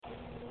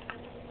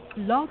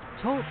Blog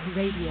Talk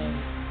Radio.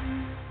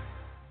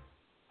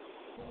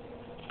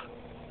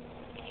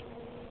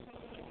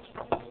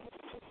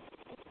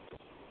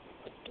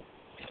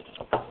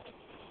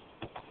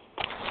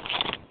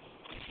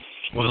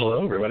 Well,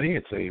 hello, everybody.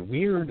 It's a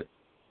weird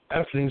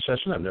afternoon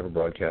session. I've never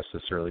broadcast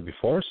this early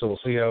before, so we'll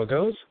see how it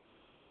goes.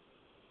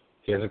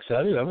 You guys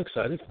excited? I'm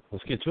excited.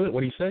 Let's get to it. What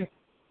do you say?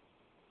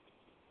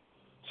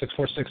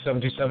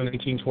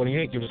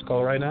 646-727-1828. Give us a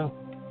call right now.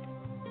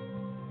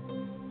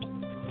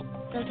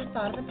 Does the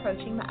thought of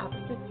approaching the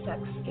opposite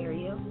sex scare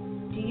you?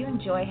 Do you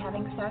enjoy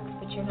having sex,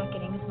 but you're not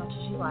getting as much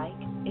as you like,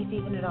 if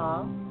even at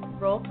all?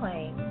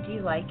 Role-playing, do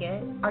you like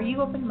it? Are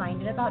you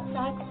open-minded about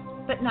sex,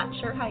 but not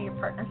sure how your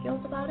partner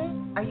feels about it?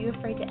 Are you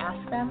afraid to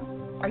ask them?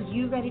 Are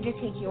you ready to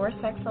take your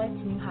sex life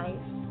to new heights?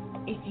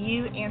 If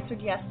you answered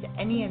yes to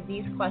any of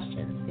these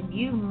questions, then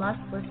you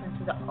must listen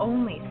to the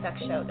only sex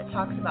show that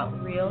talks about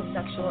real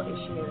sexual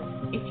issues.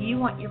 If you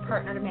want your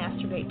partner to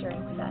masturbate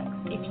during sex,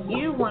 if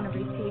you want to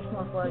receive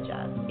more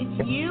blowjobs,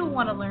 if you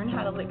want to learn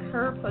how to lick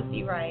her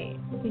pussy right,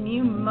 then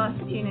you must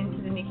tune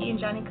into the Nikki and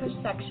Johnny Cush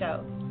Sex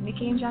Show.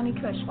 Nikki and Johnny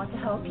Cush want to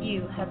help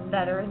you have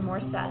better and more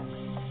sex.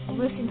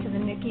 Listen to the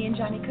Nikki and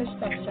Johnny Cush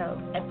Sex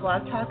Show at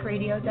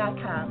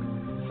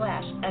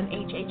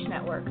blogtalkradio.com/MHH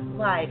Network,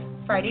 live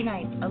Friday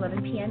nights,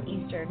 11 p.m.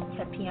 Eastern,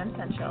 10 p.m.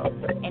 Central,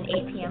 and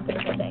 8 p.m.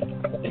 Pacific.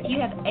 If you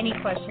have any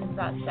questions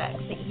about sex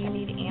that you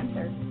need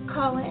answered,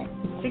 call in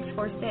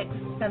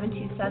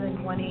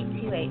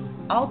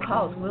 646-727-1828. All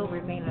calls will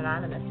remain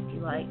anonymous if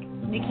you like.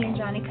 Nikki and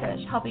Johnny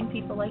Cush, helping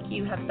people like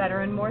you have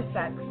better and more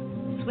sex.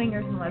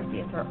 Swingers and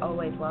lesbians are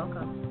always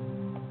welcome.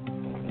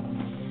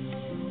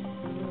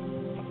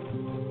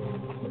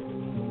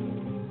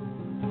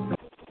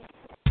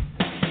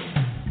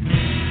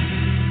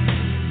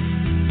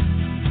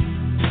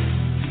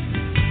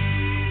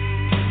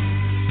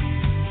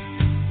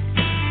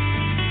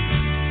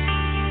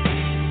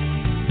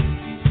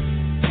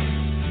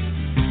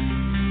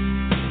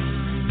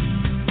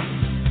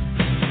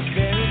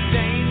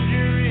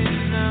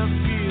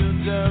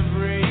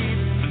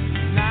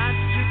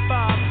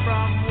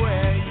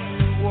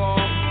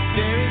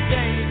 There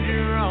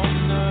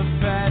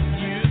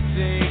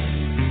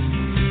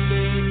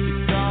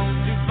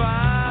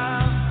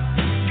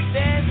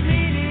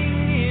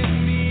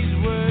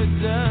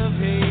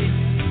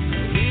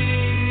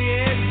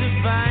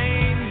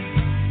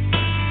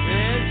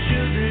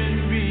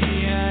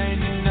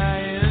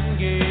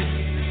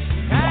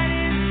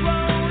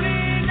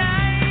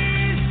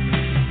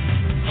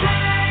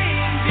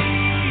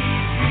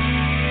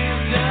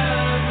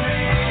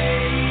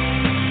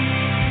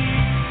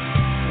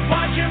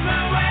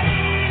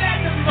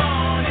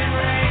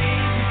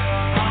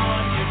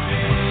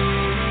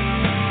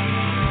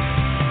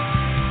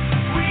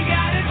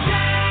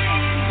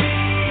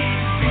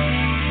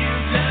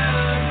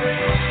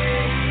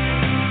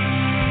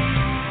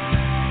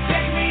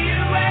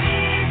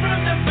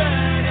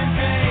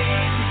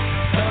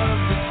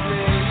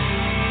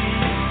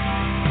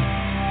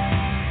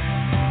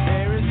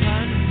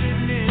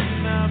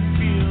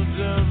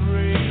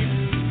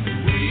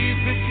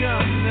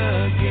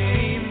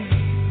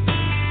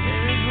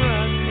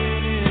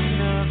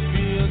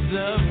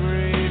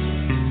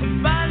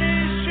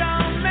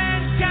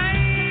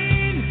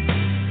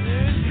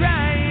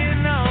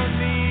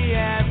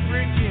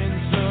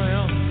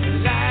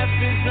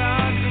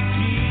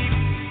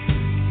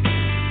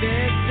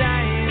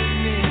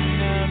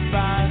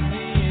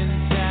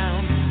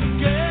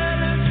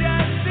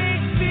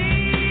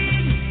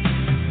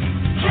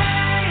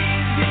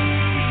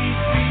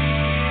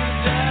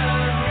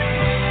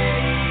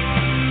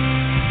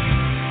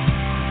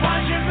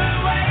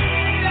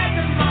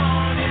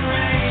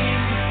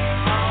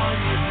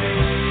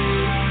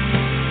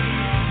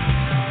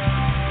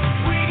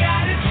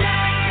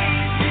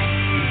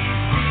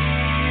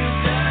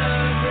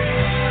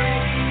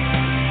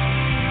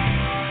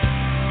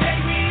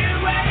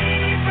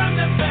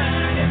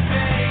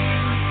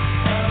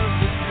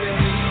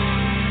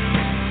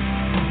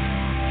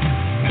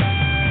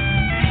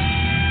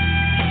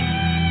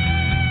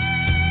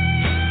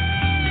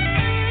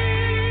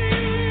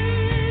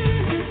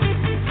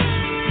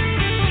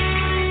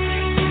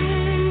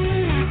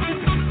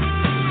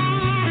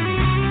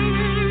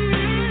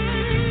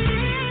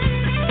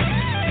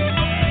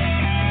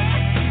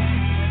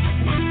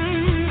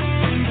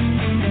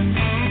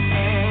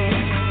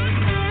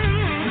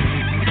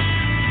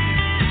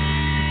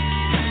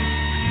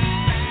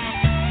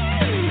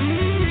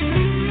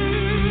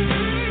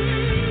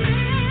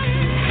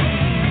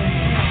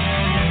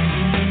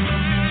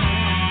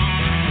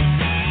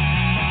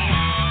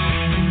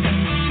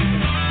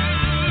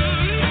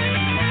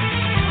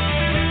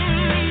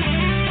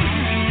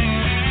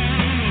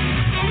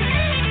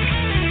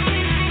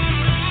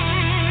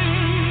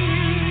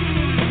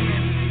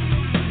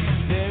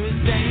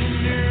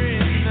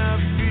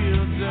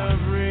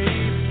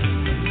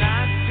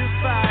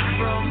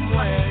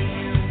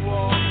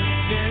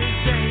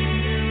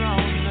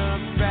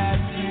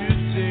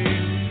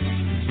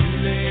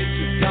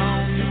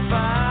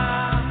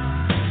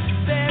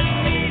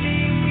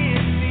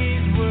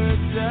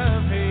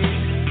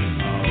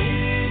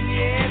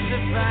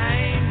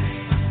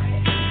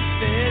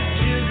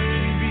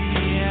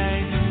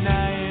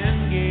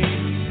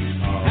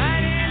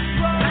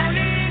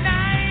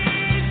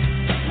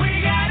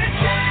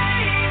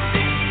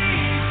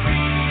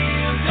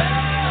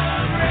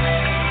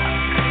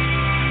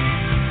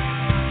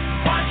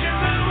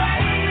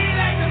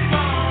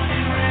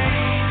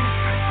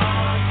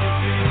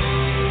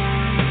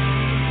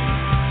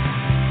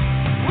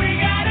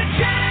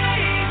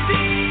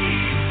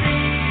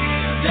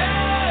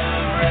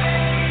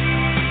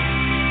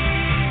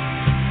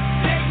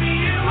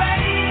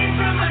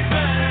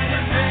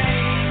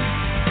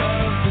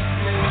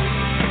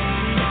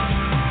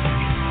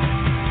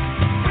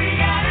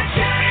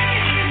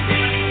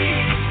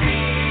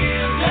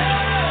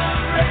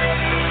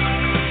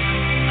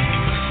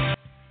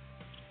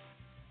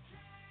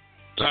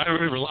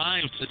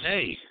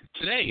today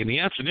in the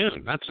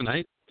afternoon, not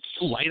tonight. It's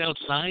still light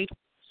outside.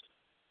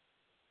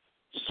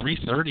 It's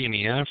 3:30 in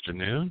the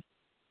afternoon.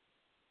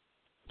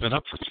 Been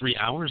up for 3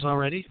 hours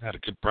already. Had a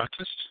good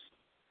breakfast.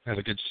 Had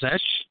a good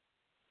sesh.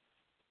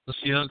 Let's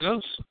see how it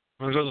goes.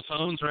 We're going to go to the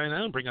phones right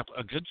now and bring up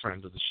a good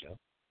friend of the show.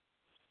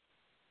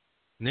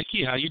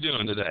 Nikki, how you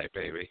doing today,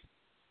 baby?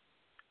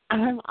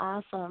 I'm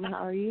awesome.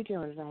 How are you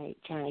doing tonight,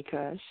 Johnny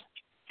Kush?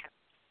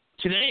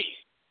 Today?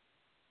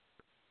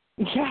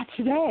 Yeah,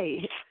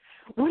 today.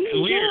 What are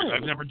you Weird. doing?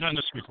 I've never done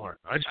this before.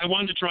 I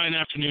wanted to try an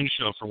afternoon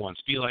show for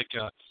once. Be like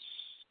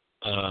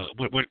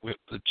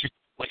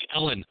like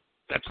Ellen,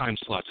 that time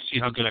slot, to see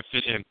how good I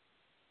fit in.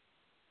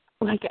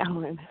 Like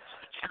Ellen.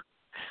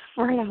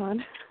 Right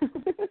on.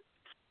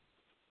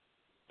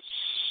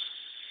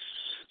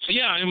 So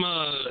yeah,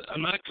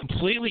 I'm not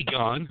completely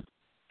gone.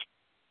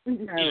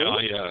 No.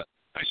 You know,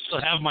 I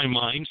still have my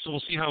mind, so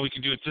we'll see how we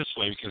can do it this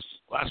way, because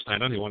last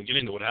night I didn't want to get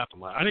into what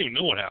happened. I didn't even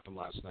know what happened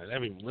last night. I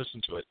haven't even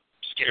listened to it.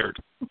 I'm scared.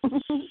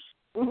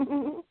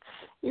 You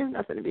have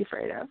nothing to be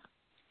afraid of.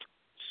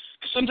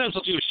 Sometimes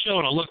I'll do a show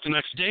and I'll look the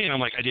next day and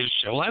I'm like, I did a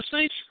show last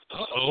night?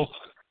 Uh-oh.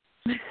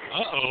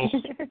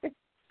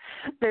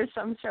 There's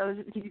some shows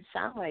that you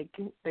sound like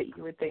that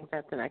you would think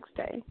that's the next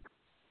day.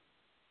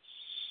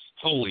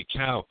 Holy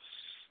cow.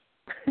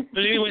 But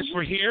anyways,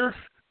 we're here.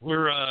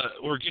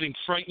 We're getting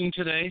frightened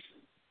today.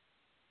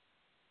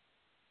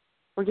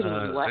 We're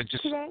getting what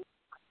today?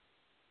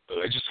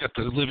 I just got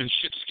the living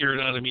shit scared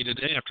out of me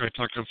today after I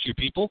talked to a few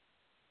people.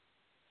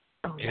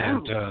 Oh,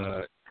 and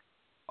no.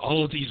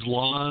 All of these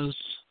laws,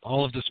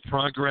 all of this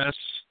progress,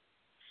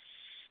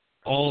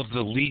 all of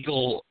the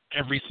legal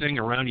everything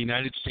around the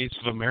United States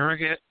of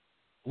America,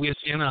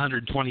 within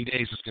 120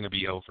 days is going to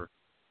be over.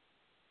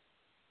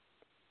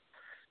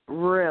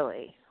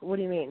 Really? What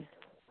do you mean?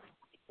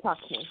 Talk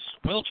to me.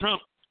 Well,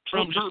 Trump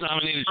just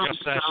nominated Jeff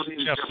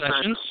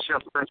Sessions.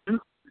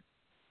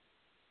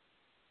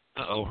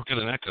 Uh-oh, we're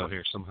getting an echo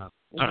here somehow.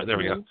 All right, there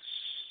we go.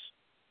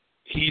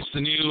 He's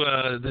the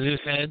new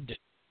head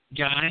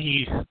guy.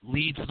 He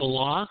leads the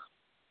law,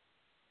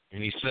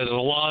 and he said the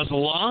law is the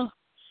law,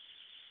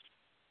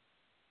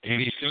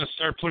 and he's going to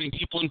start putting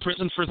people in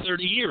prison for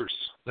 30 years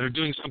that are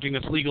doing something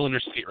that's legal in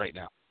their state right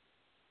now.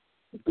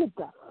 Get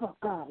the fuck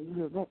out of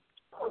here. That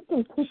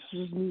fucking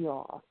pisses me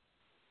off.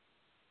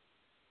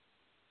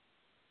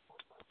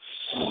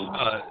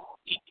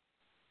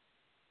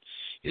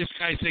 This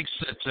guy thinks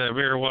that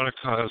marijuana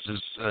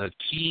causes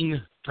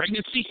teen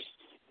pregnancy.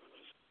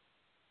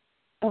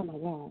 Oh my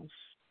gosh.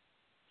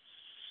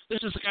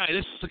 This is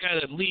the guy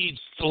that leads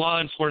the law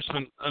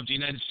enforcement of the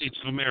United States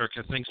of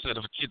America. Thinks that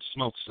if a kid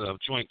smokes a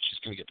joint, she's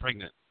going to get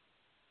pregnant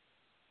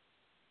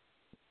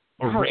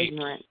or raped.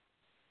 Ignorant.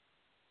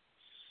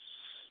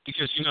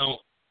 Because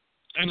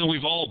I know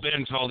we've all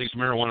been to all these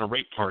marijuana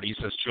rape parties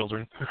as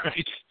children,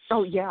 right?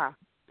 Oh yeah,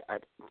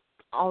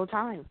 all the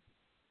time.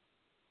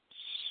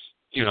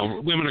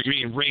 Women are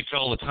being raped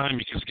all the time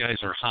because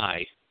guys are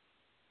high.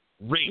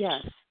 Raped.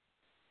 Yes.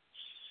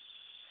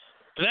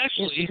 But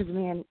actually, yes, because,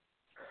 man.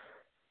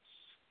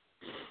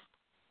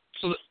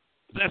 So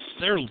that's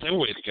their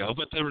way to go.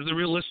 But the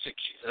realistic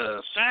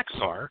facts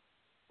are,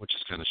 which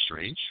is kind of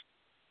strange.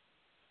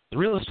 The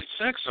realistic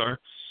facts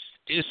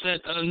is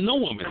that no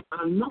woman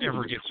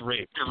ever gets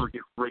raped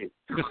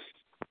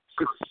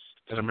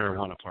at a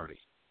marijuana party.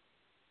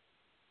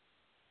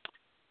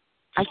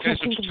 I can't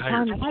think of the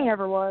time I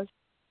ever was.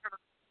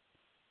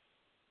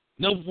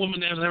 No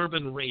woman has ever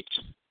been raped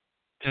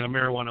at a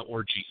marijuana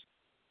orgy.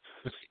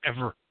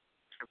 Ever.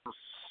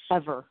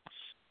 Ever.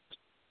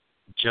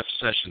 Jeff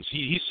Sessions.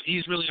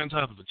 He's really on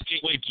top of it. It's a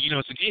gateway.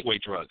 It's a gateway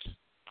drug.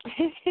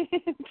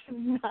 It's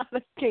not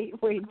a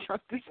gateway drug.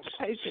 This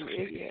guy's an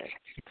idiot.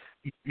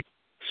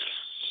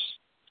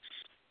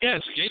 Yeah,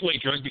 it's a gateway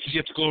drug because you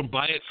have to go and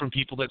buy it from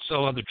people that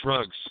sell other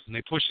drugs, and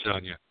they push it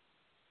on you.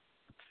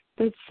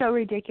 It's so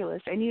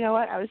ridiculous. And you know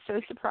what? I was so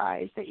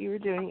surprised that you were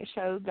doing a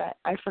show that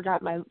I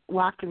forgot my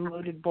locked and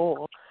loaded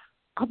bowl.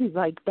 I'll be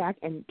back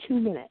in 2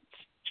 minutes.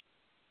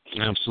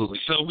 Absolutely.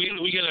 So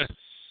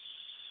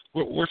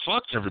we're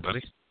fucked,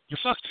 everybody. You're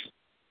fucked.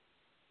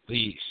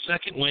 The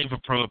second wave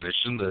of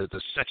prohibition,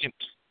 the second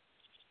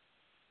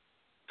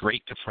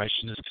Great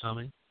Depression is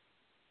coming,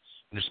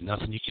 and there's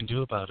nothing you can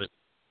do about it.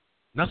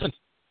 Nothing.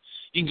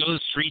 You can go to the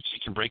streets, you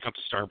can break up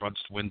the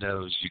Starbucks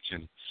windows, you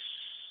can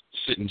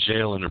sit in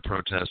jail under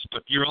protest,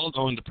 but you're all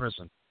going to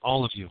prison.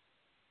 All of you.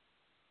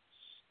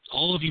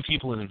 All of you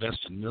people that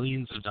invested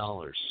millions of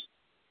dollars.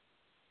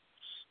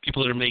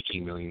 People that are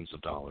making millions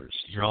of dollars.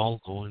 You're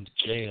all going to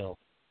jail.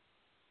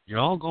 You're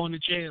all going to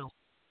jail.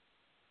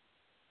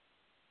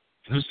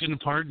 And who's going to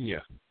pardon you?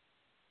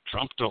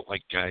 Trump don't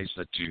like guys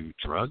that do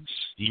drugs.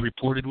 He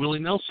reported Willie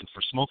Nelson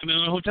for smoking in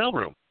a hotel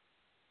room.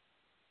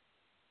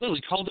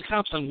 Literally called the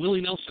cops on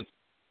Willie Nelson.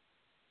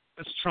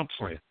 That's Trump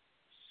for you.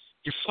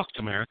 You're fucked,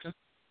 America.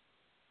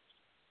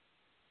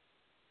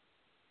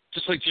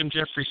 Just like Jim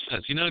Jeffries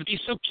says, it'd be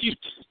so cute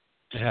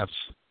to have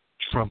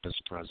Trump as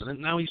president.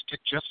 Now he's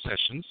picked Jeff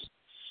Sessions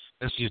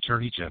as the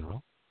Attorney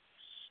General.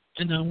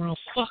 And now we're all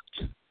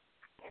fucked.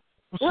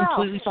 We're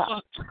completely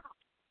fucked.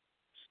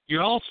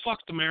 You're all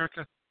fucked,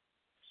 America.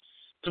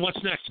 So what's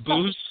next?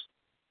 Booze?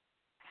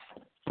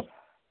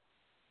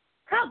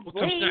 Probably. What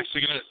comes next?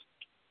 They're going to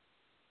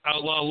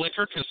outlaw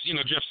liquor because,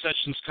 Jeff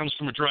Sessions comes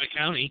from a dry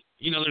county.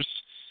 There's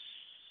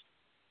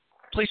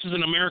places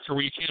in America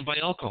where you can't buy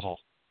alcohol.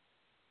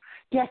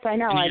 Yes, I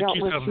know. I don't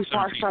live too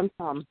far 2017. from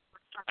some.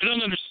 I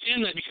don't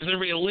understand that because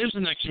everybody who lives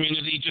in that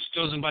community just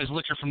goes and buys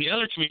liquor from the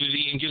other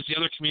community and gives the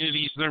other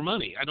communities their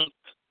money.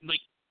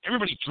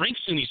 Everybody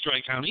drinks in these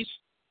dry counties.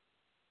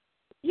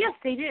 Yes,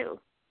 they do.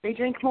 They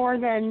drink more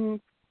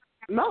than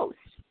most.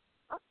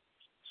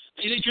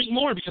 They drink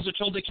more because they're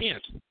told they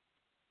can't.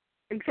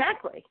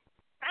 Exactly.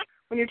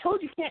 When you're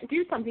told you can't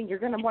do something, you're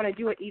going to want to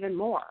do it even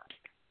more.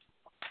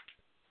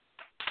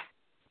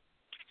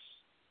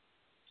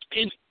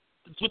 And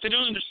what they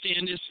don't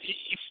understand is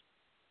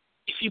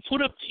if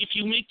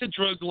you make the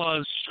drug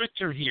laws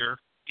stricter here,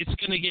 it's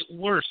going to get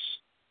worse.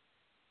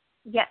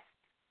 Yes.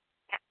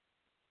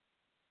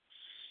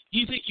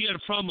 You think you had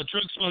a problem with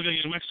drug smuggling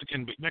in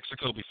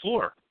Mexico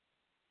before?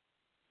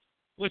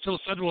 Wait till the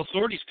federal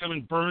authorities come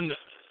and burn $1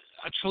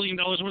 trillion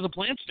worth of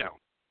plants down.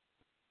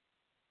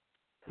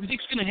 What do you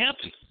think's going to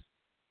happen?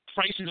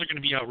 Prices are going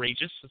to be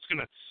outrageous. It's going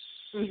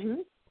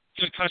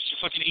to cost you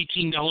fucking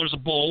 $18 a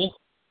bowl.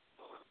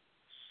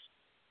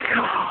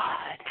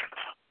 God.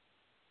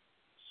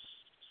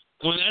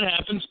 When that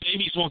happens,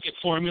 babies won't get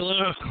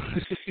formula.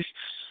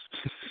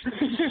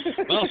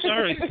 Well,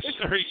 sorry,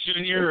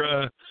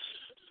 Junior.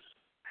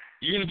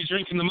 You're going to be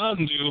drinking the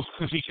Mountain Dew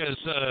because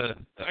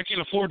I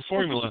can't afford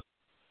formula.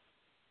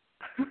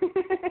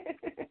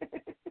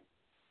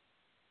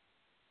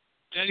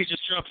 Daddy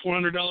just dropped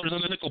 $400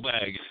 on a nickel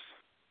bag.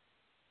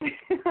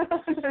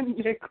 A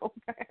nickel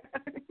bag.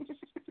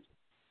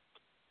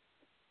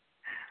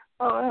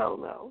 Oh, hell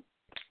no.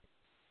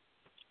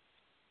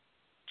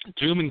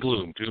 Doom and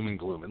gloom.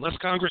 Unless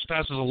Congress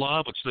passes a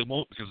law, which they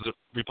won't because the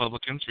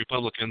Republicans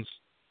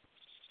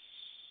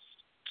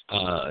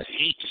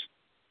hate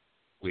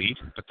weed,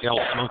 but they all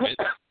smoke it.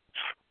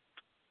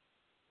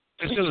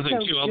 That's the other thing,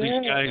 too. All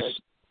these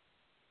guys,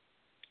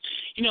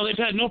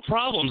 they've had no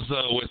problems,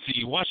 though, with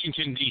the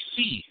Washington,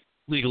 D.C.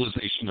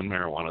 legalization of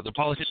marijuana. The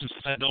politicians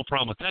have had no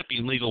problem with that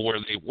being legal where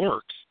they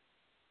work.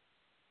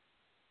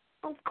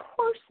 Of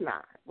course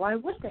not. Why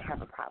would they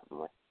have a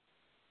problem with it?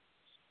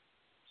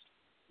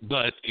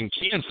 But in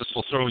Kansas,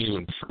 we'll throw you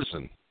in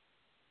prison.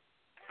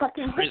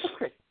 Fucking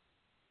hypocrite.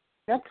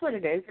 That's what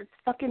it is. It's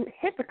fucking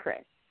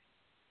hypocrite.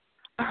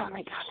 Oh,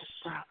 my God, this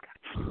broke.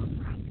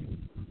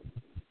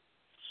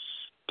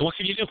 What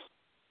can you do?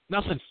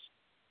 Nothing.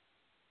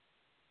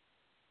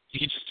 You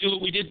can just do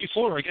what we did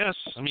before, I guess.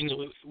 I mean,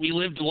 we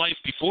lived a life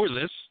before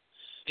this.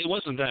 It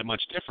wasn't that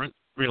much different,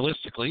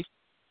 realistically.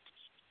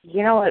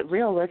 You know what?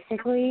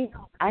 Realistically,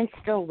 I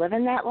still live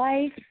in that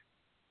life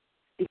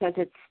because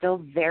it's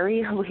still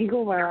very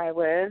illegal where I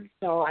live.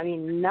 So, I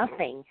mean,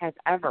 nothing has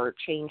ever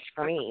changed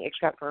for me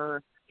except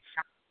for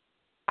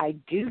I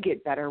do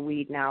get better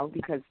weed now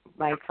because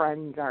my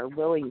friends are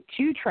willing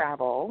to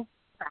travel.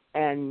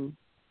 And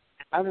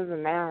other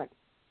than that,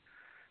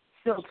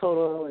 still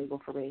totally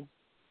illegal for me.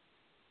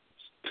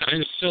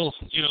 And still,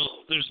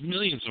 there's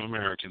millions of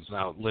Americans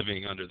now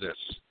living under this.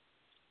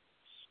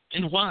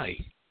 And why?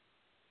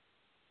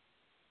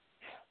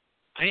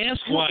 I ask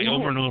why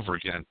over and over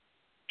again.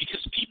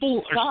 Because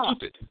people are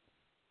stupid.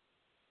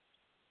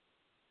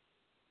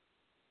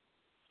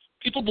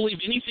 People believe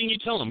anything you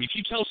tell them. If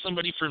you tell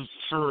somebody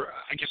for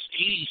I guess,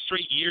 80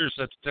 straight years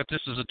that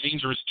this is a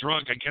dangerous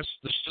drug, I guess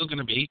there's still going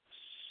to be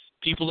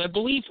people that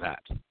believe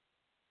that.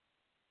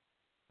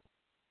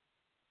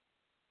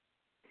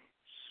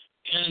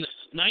 And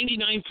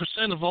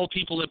 99% of all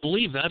people that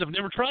believe that have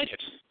never tried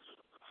it.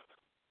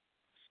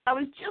 I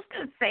was just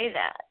going to say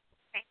that.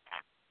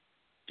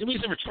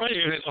 Nobody's ever tried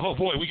it. Oh,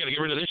 boy, we got to get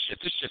rid of this shit.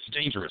 This shit's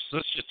dangerous.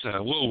 This shit's,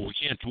 whoa, we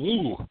can't,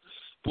 whoa.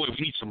 Boy, we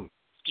need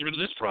get rid of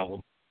this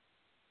problem.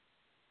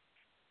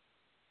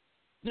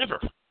 Never.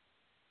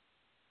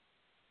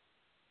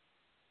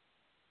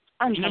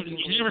 You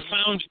never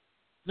found,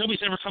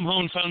 nobody's ever come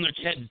home and found their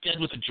kid dead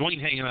with a joint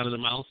hanging out of their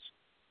mouth.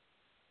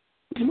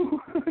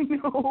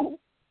 No.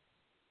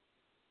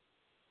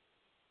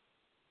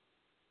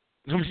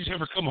 Nobody's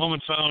ever come home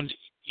and found,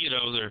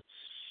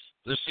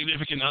 their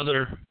significant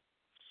other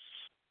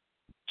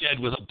dead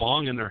with a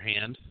bong in their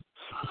hand.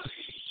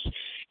 It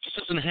just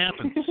doesn't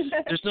happen.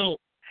 There's no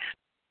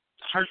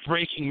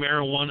heartbreaking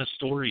marijuana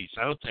stories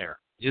out there.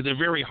 They're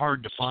very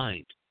hard to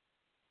find.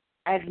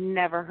 I've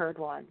never heard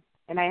one.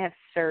 And I have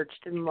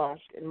searched and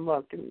looked, and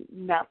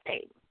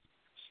nothing.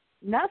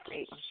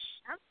 Nothing.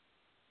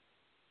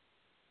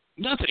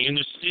 Nothing. And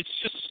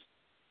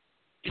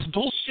it's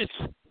bullshit.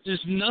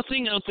 There's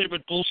nothing out there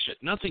but bullshit.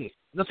 Nothing's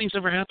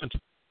ever happened.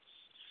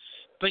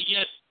 But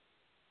yet,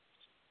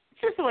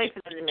 it's just a way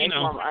for them to make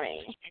more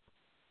money.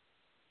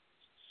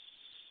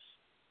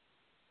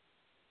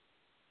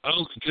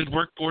 Oh, good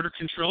work, Border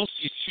Control.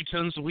 Sees 2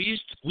 tons of weed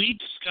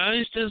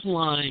disguised as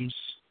limes.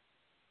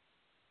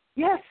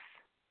 Yes.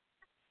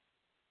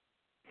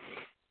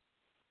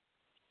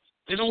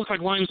 They don't look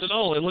like limes at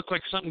all. They look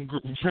like something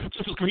wrapped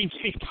up with green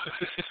tape.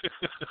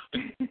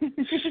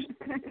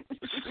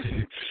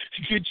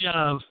 Good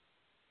job.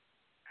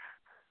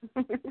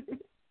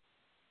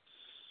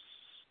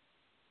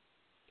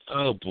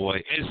 Oh,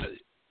 boy.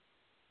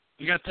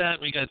 We got that.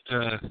 We got...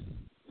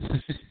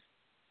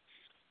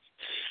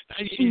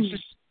 it's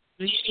just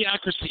the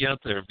idiocracy out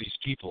there of these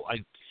people.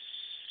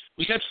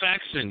 We got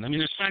facts in. I mean,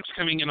 there's facts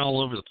coming in all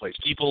over the place.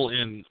 People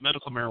in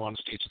medical marijuana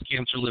states with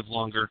cancer live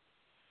longer.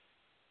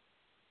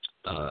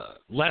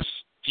 Less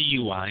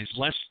DUIs,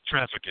 less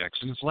traffic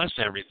accidents, less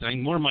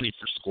everything, more money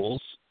for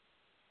schools,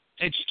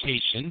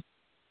 education.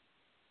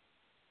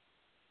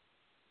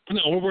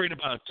 No, we're worried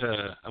about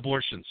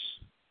abortions.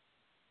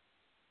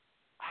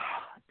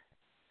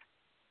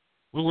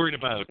 We're worried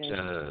about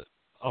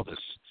all this.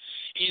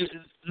 You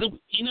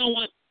know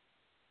what?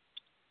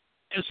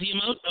 As the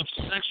amount of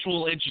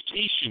sexual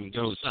education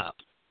goes up,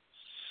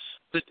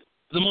 the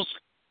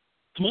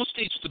most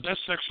states with the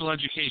best sexual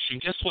education,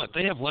 guess what?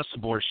 They have less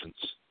abortions.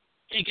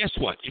 Hey, guess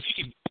what? If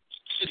you could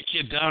sit a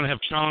kid down and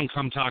have Chong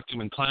come talk to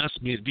him in class,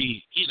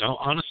 be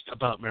honest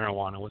about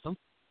marijuana with them,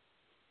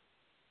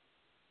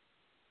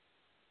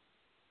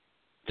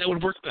 that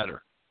would work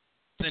better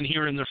than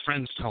hearing their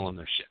friends tell them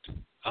their shit.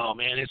 Oh,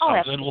 man, it's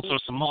all good. We'll throw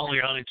some Molly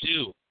on it,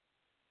 too.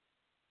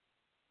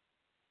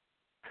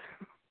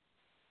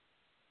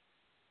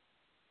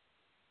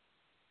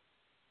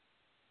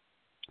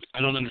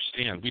 I don't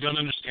understand. We don't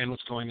understand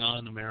what's going on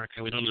in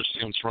America. We don't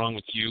understand what's wrong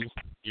with you.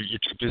 You're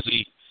too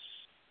busy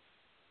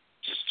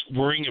just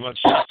worrying about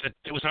shit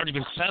that was already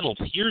been settled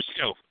years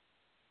ago.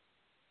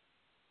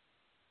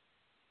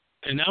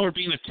 And now we're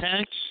being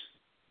attacked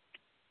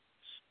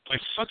by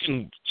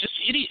fucking just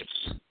idiots.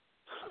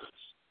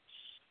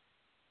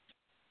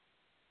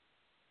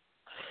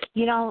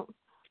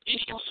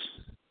 Idiots.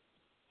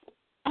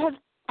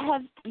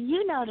 Have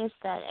you noticed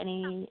that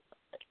any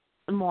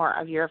more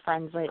of your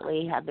friends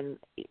lately have been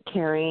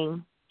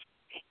carrying,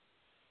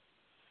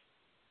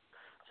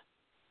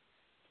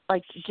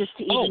 like, just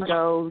to even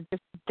go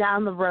just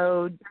down the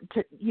road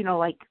to,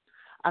 like,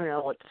 I don't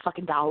know, like the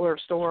fucking dollar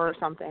store or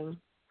something?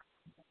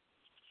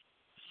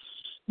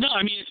 No,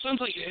 I mean, it sounds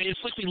like it's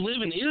like we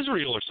live in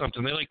Israel or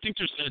something. They think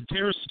there's a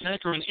terrorist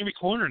attack around every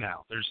corner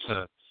now.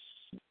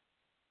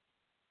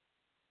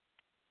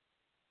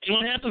 And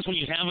what happens when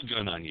you have a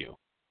gun on you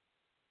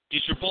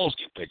is your balls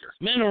get bigger,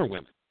 men or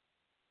women.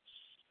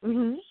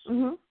 Because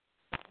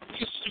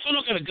if I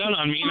don't got a gun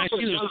on me and I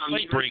see there's a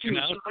fight breaking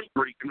out,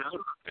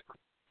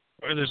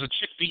 or there's a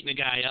chick beating a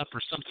guy up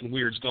or something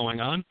weird's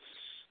going on,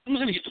 I'm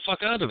going to get the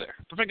fuck out of there.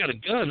 But if I got a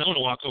gun, I want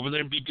to walk over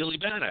there and be Billy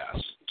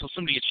Badass until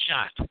somebody gets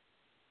shot.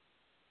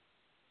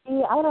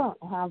 See, I don't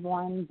have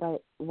one,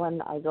 but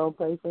when I go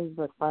places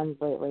with friends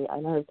lately, I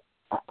notice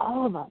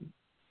all of them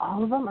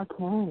are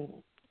carrying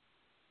it.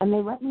 And they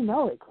let me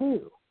know it,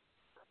 too.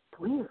 It's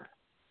weird.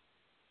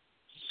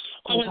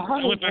 I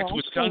went back to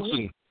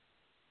Wisconsin.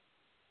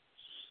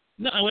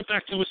 No, I went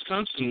back to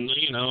Wisconsin,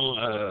 I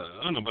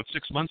don't know, about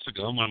 6 months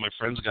ago. One of my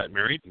friends got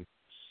married. And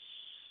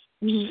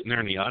sitting there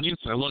in the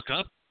audience, I look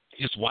up.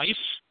 His wife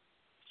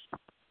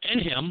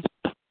and him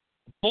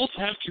both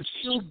have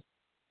concealed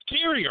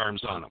carry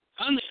arms on them.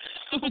 On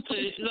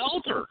the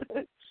altar.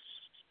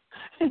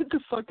 At the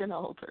fucking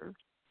altar.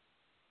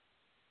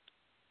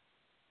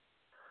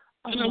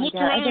 And I looked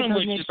around and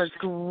I'm like, for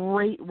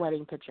great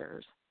wedding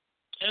pictures.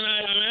 And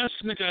I'm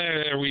asking the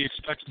guy, are we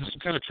expecting some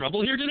kind of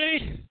trouble here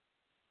today?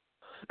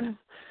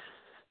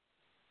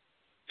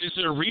 Is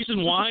there a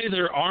reason why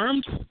they're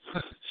armed?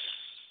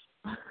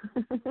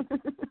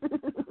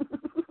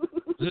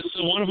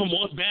 So one of them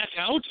won't back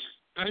out?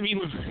 I mean...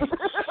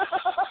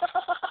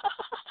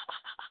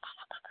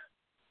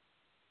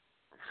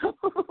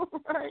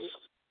 Right.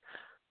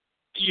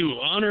 Do you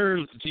honor,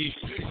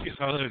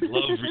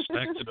 love,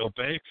 respect, and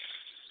obey?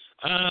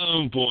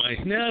 Oh, boy.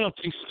 No, I don't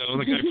think so.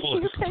 The guy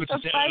puts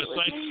his head on his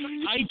side.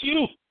 I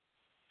do.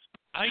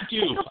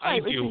 Pick a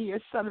fight with me, you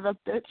son of a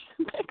bitch.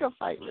 Pick a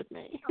fight with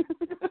me.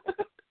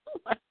 Oh,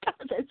 my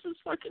God. This is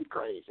fucking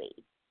crazy.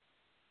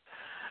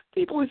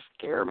 People would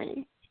scare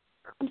me.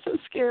 I'm so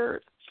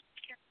scared.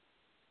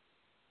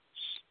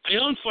 I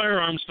own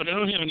firearms, but I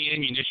don't have any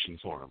ammunition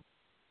for them.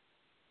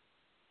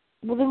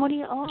 Well, then what do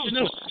you own them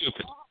No, for?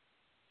 stupid.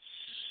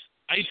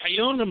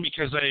 I own them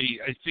because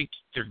I think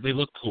they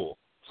look cool.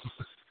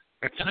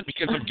 Not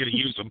because I'm going to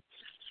use them.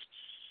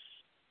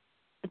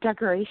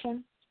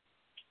 Decoration?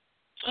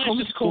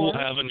 It's just cool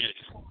having it.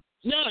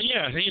 No,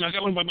 yeah. I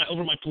got one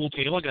over my pool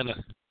table. I got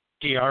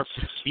a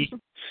AR-15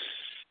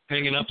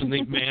 hanging up in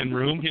the man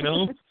room,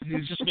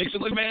 It just makes it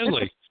look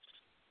manly.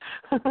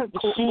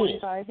 It's cool.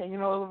 45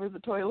 hanging all over the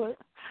toilet.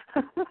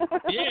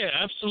 Yeah,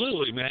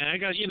 absolutely, man. I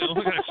got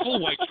a full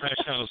white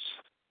trash house.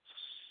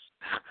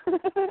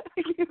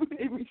 You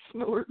made me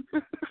snort.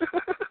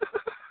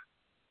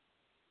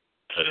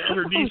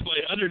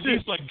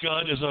 Underneath my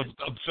gun is a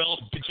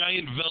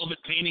giant velvet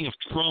painting of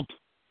Trump.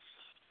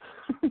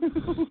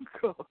 Oh,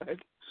 God.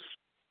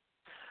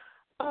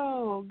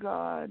 Oh,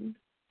 God.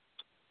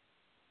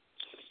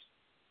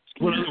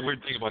 One other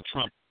weird thing about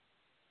Trump.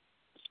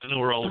 I know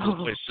we're all over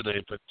the place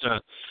today, but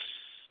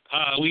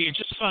we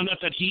just found out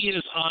that he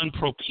is on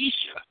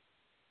Propecia.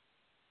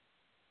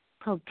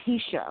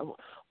 Propecia.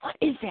 What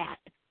is that?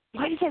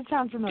 Why does that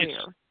sound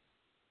familiar?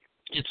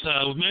 It's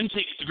men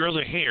take the girl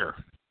their hair.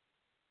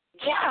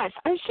 Yes,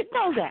 I should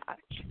know that.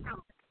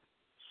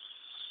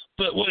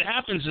 But what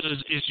happens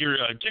is your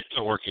dick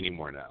don't work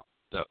anymore now,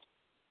 though.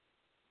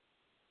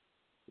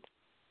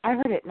 I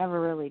heard it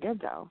never really did,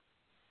 though.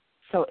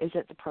 So is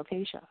it the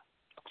Propecia?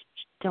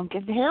 Don't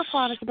give the hair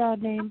product a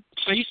bad name.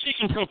 So he's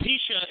taking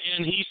Propecia,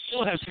 and he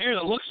still has hair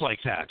that looks like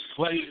that.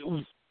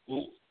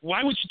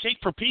 Why would you take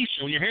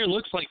Propecia when your hair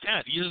looks like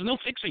that? There's no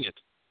fixing it.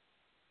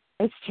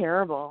 It's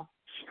terrible.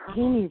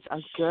 He needs a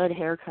good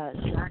haircut.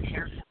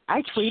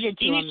 I tweeted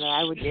to him that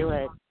I would do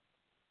it.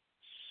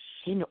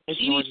 He ignored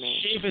needs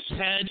me. to shave his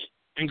head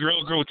and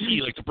grow a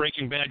goatee like the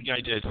Breaking Bad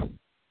guy did.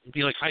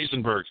 Be like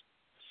Heisenberg.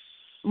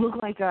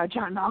 Look like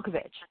John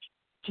Malkovich.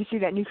 Did you see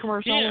that new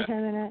commercial with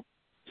him in it?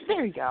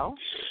 There you go.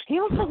 He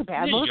looks like a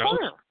bad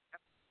motherfucker.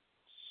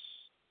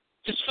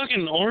 This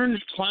fucking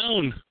orange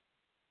clown.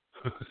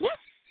 Yeah.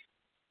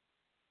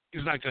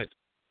 He's not good.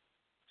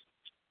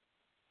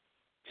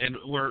 And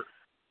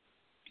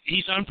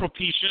he's on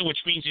Propecia, which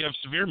means you have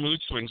severe mood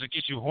swings. It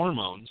gives you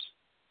hormones.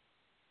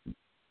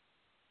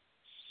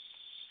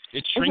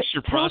 It shrinks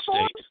your prostate.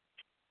 Form?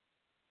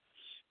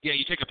 Yeah,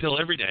 you take a pill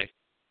every day.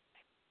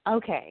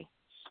 Okay.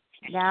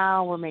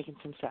 Now we're making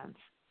some sense.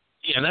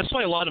 Yeah, and that's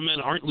why a lot of men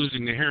aren't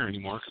losing their hair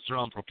anymore, because they're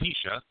on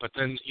Propecia. But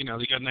then, they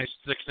got a nice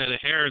thick head of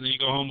hair, and then you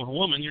go home with a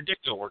woman, your dick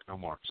don't work no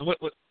more. So what?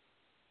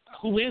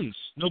 Who wins?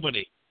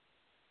 Nobody.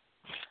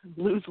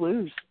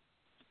 Lose.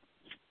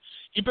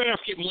 You better off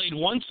getting laid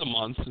once a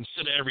month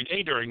instead of every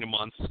day during the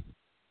month,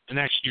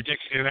 and your dick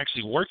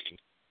actually working.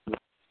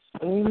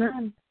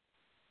 Amen.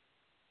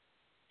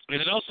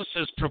 And it also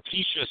says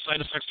Propecia,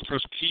 side effects of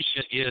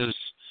Propecia is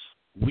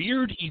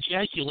weird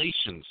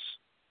ejaculations.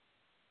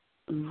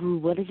 Ooh,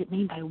 what does it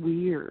mean by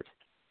weird?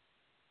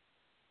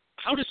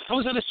 How is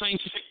that a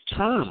scientific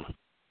term?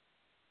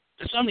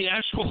 It's on the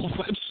actual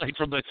website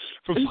from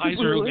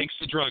Pfizer who makes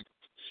the drug.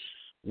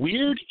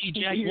 Weird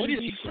ejaculation. What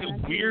is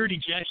weird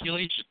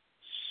ejaculation?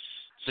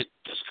 Is it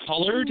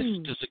discolored?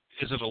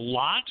 Is it a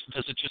lot?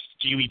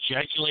 Do you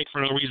ejaculate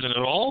for no reason at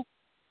all?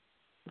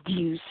 Do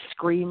you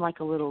scream like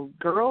a little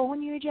girl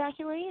when you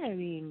ejaculate? I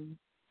mean,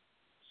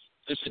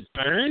 does it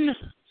burn?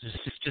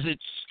 Does it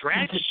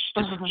scratch?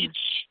 Does it itch?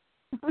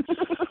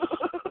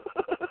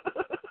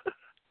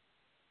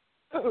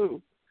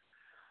 Ooh.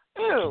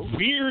 Ew.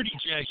 Weird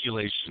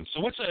ejaculation. So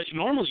what's a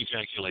normal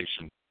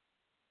ejaculation?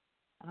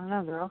 I don't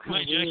know. They're all kind My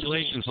of weird. My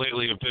ejaculations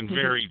lately have been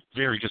very,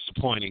 very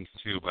disappointing,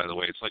 too, by the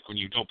way. It's like when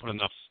you don't put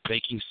enough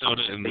baking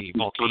soda in the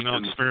volcano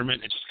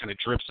experiment, it just kind of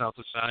drips out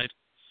the side.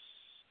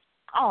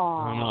 Oh.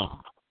 I don't know.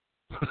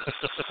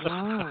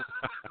 No.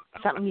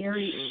 Something you're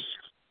eating.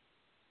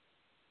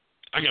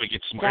 I got to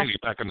get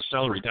back on the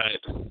celery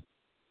diet.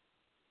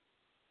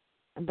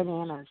 And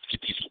bananas.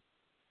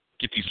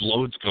 Get these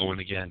loads going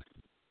again.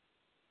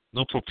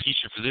 No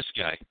Propecia for this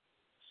guy.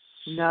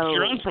 No. If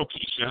you're on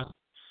Propecia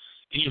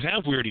and you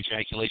have weird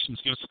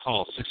ejaculations, give us a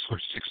call,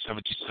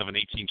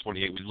 646-727-1828.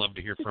 We'd love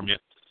to hear from you.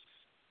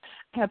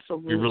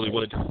 Absolutely. We really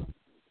would.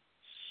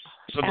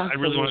 So Absolutely. I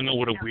really want to know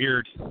what a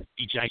weird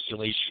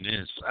ejaculation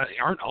is.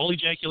 Aren't all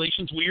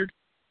ejaculations weird?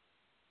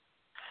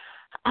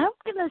 I'm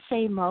going to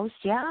say most,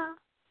 yeah.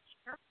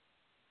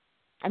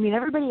 I mean,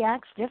 everybody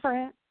acts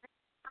different.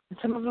 And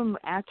some of them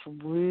act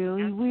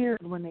really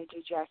weird when they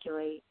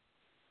ejaculate.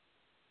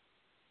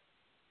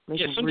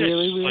 Make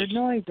really weird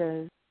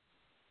noises.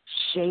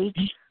 Shake.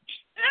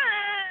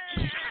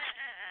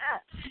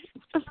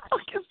 What the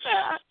fuck is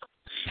that?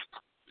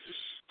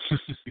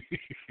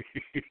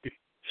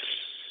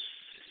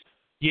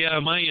 Yeah,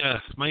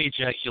 my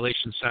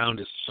ejaculation sound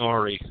is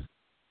sorry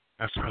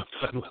after I'm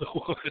done with a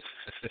woman.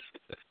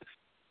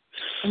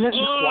 And there's a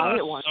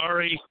quiet one.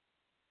 Sorry.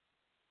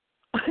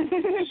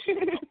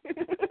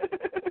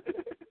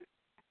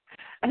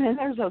 And then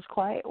there's those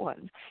quiet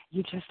ones.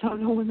 You just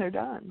don't know when they're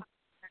done.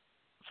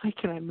 It's like,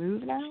 can I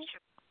move now?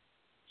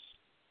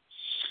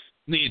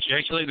 And they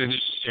ejaculate and they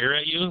just stare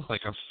at you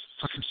like a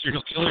fucking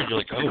serial killer. You're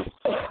like, oh.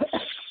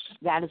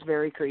 That is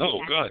very creepy. Oh,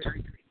 God.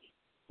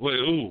 Wait,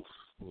 ooh.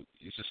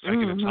 Is this guy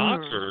going to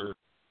talk, or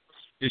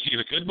is he in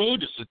a good mood?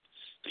 Do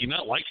you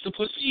not like the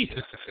pussy?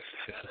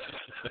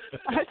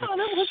 I thought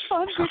it was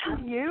fun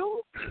picking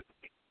you.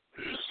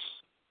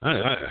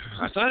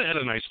 I thought it had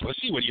a nice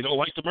pussy. When you don't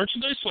like the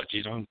merchandise, what?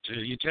 You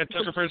can't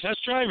take her for a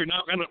test drive? You're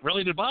not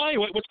ready to buy?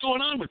 What's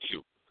going on with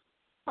you?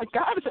 My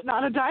God, is it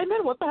not a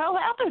diamond? What the hell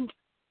happened?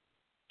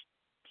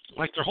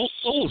 Like their whole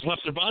soul has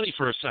left their body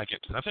for a second.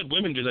 I've had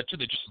women do that too.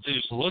 They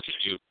just look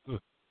at you.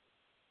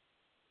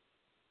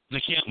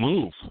 They can't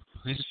move.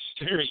 They just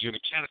stare at you in a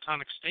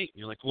catatonic state. And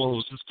you're like, well,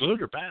 was this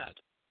good or bad?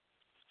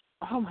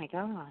 Oh, my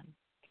God.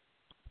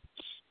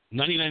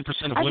 99%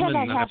 of women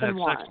that I've had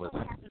sex with.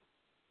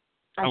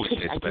 I would say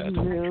it's bad. I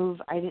didn't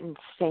move. I didn't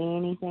say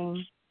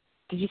anything.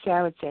 Did you say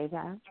I would say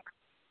that?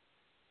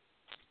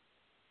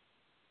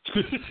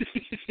 No.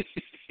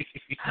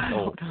 I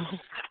don't know.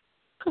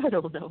 I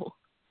don't know.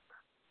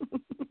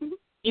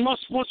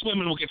 Most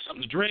women will get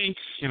something to drink,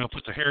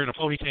 put their hair in a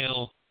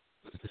ponytail.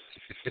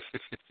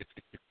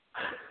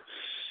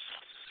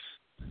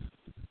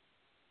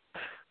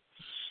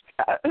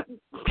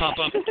 Pop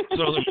up,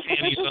 throw their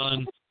panties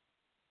on.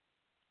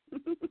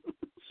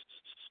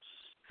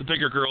 The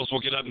bigger girls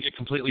will get up and get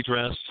completely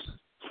dressed.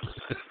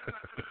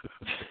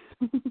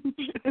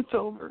 It's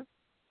over.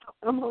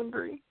 I'm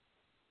hungry.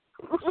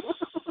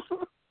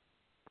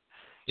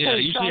 Yeah,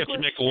 usually you have to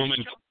make a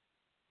woman.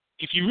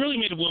 If you really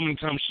made a woman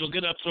come, she'll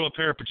get up, throw a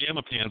pair of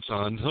pajama pants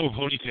on, throw a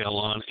ponytail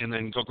on, and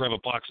then go grab a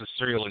box of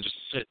cereal and just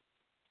sit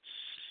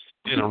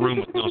in a room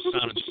with no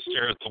sound and just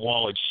stare at the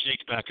wall and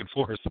shake back and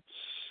forth.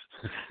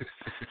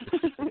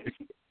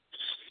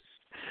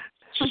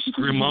 Just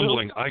scream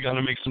mumbling, I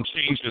gotta make some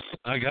changes.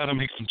 I gotta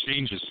make some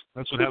changes.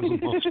 That's what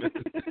happens most.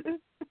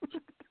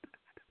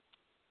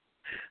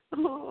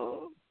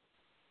 Oh.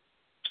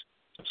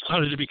 How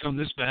did it become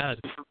this bad?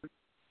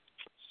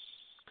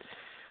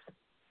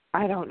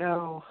 I don't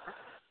know.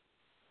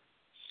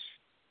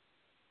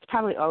 It's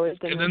probably always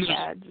been this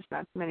bad, just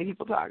not many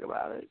people talk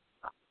about it.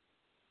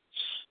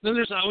 Then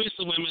there's always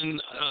the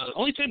women.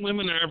 Only time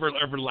women are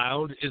ever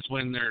loud is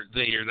when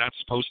they're not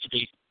supposed to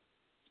be.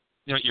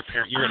 You're at your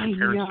parents'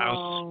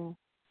 house.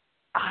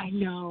 I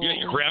know. You're at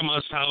your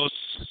grandma's house.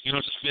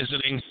 Just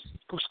visiting.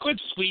 Good,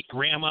 sweet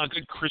grandma,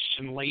 good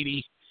Christian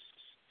lady.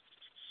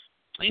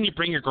 And you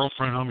bring your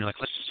girlfriend home. You're like,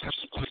 let's just have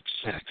some quick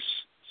sex.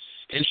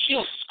 And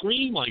she'll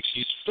scream like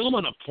she's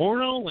filming a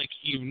porno like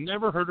you've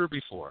never heard her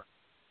before.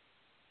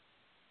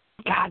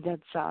 God, that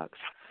sucks.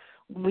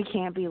 We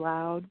can't be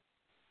loud.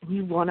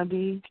 You want to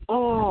be?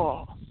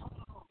 Oh.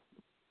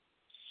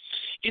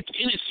 It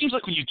seems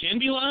like when you can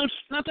be loud,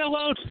 not that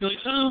loud. You're like,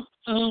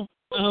 oh.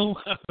 Oh,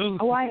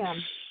 I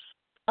am.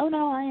 Oh,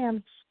 no, I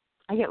am.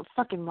 I get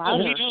fucking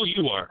louder. Oh, we know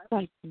you are.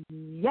 Like,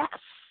 yes,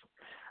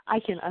 I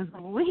can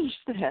unleash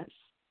this.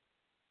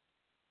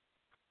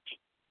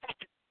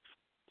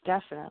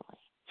 Definitely.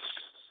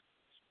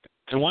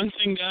 And one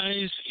thing,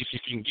 guys, if you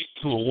can get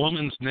to a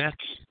woman's neck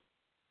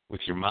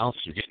with your mouth,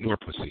 you're getting her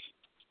pussy.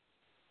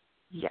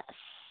 Yes.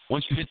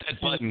 Once you hit that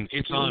button,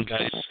 it's on,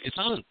 guys. It's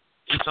on.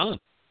 It's on.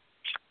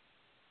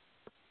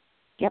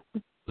 Yep.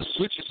 The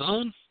switch is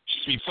on.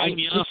 She'll be fighting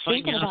you off.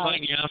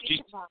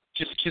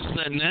 Just kiss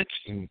that neck,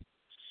 and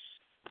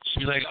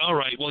she'll be like, all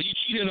right, well, you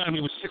cheated on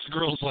me with 6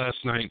 girls last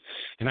night,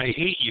 and I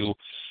hate you.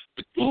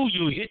 But,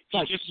 you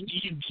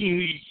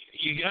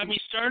got me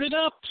started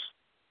up.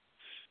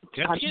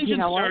 Got the engine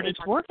started.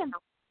 It's working.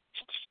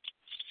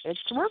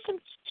 It's working.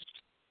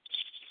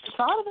 I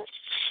thought of it.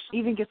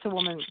 Even gets a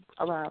woman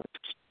aroused.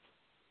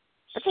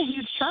 That's a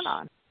huge turn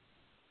on.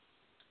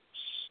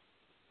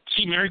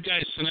 See, married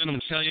guys send them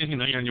and tell you,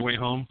 you're on your way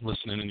home,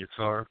 listening in your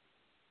car,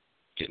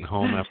 getting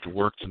home after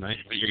work tonight.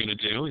 What you're going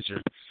to do is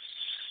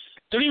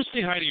don't even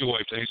say hi to your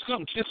wife. Just go out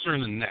and kiss her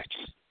in the neck.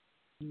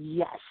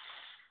 Yes.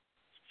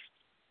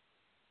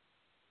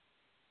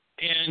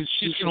 And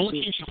she's going to look at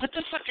you and say, what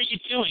the fuck are you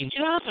doing?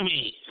 Get off of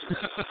me.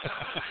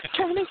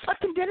 Trying to make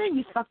fucking dinner,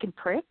 you fucking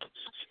prick.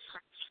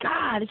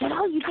 God, is that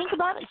all you think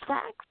about is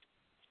sex?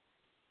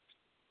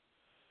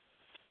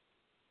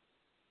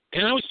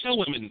 And I always tell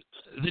women,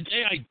 the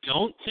day I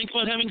don't think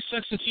about having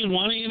sex with you and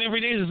wanting it every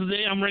day is the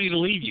day I'm ready to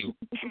leave you.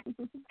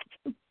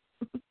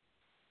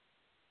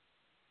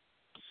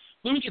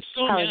 Women get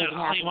so mad,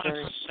 all he wants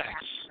is sex.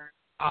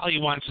 All he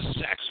wants is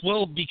sex.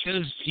 Well,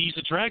 because he's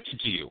attracted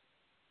to you.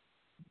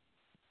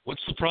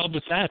 What's the problem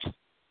with that?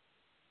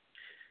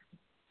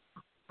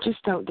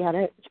 Just don't get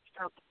it.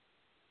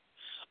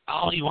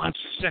 All he wants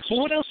is sex. Well,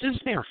 what else is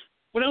there?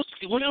 What else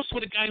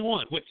would a guy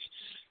want? What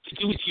to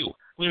do with you?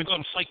 We're going to go out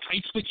and fly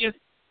kites with you?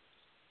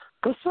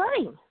 Go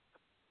sledding.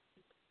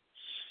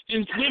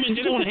 And women,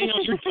 they don't want to hang out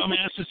with your dumb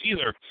asses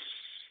either.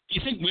 Do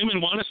you think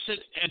women want to sit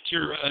at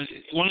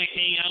want to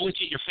hang out with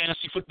you at your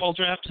fantasy football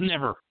draft?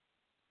 Never.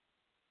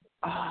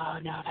 Oh,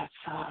 no, that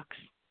sucks.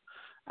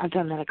 I've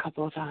done that a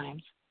couple of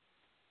times.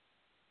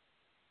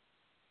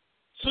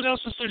 So what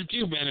else is there to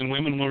do, men and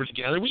women, when we're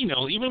together? We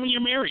know, even when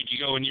you're married, you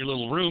go in your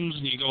little rooms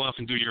and you go off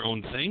and do your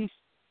own thing.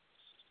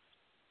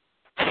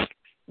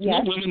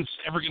 Yes. No woman's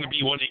ever going to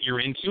be what you're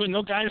into, and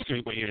no guy's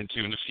going to be what you're into.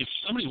 And if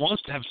somebody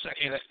wants to have sex,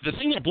 the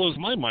thing that blows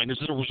my mind is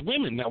that there was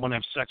women that want to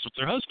have sex with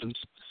their husbands,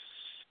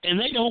 and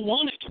they don't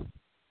want it.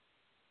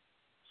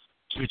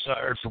 Too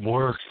tired from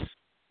work.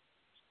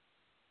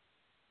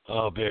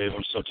 Oh, babe,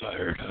 I'm so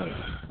tired.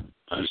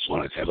 I just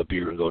want to have a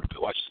beer and go to bed,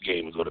 watch the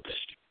game and go to bed.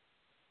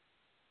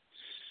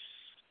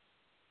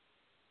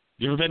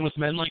 You ever been with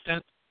men like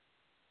that?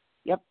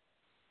 Yep.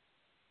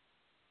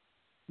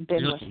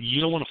 You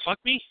don't want to fuck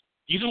me?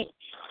 You don't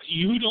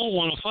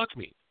want to fuck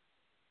me.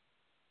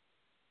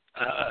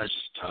 I'm just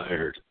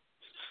tired.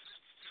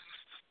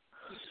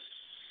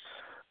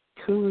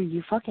 Who are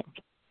you fucking?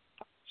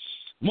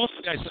 Most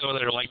of the guys that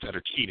are like that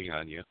are cheating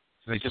on you.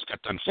 They just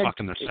got done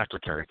fucking their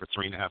secretary for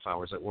 3.5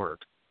 hours at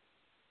work.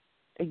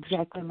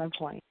 Exactly my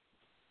point.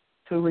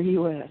 Who were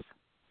you with?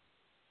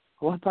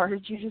 What part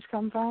did you just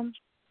come from?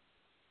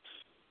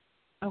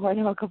 Oh, I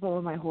know a couple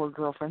of my whore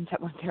girlfriends that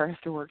went there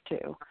after work,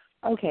 too.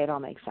 Okay, it all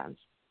makes sense.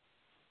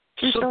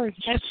 True story.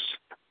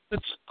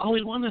 That's all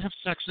we want to have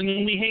sex, and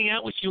then we hang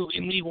out with you,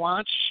 and we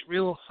watch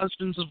Real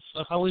Husbands of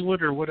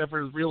Hollywood or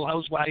whatever, Real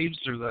Housewives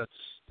or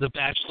The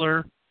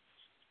Bachelor.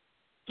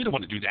 We don't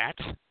want to do that.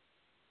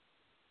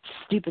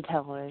 Stupid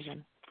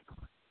television.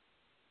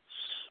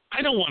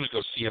 I don't want to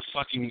go see a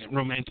fucking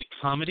romantic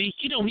comedy.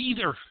 You don't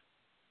either.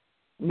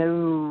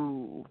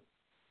 No.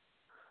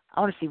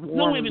 I want to see war.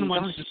 No women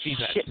want to see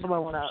that. Shit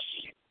blowing up.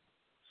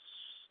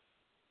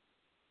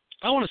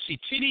 I want to see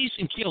titties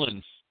and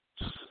killing.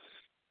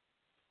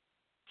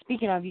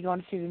 Speaking of, you going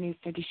to see the new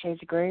 50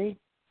 Shades of Grey?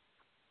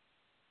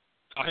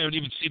 I haven't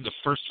even seen the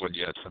first one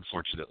yet,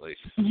 unfortunately.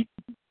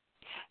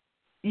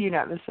 You're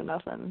not missing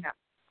nothing.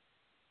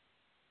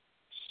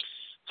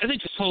 I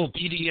think this whole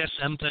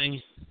BDSM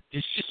thing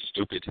is just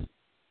stupid.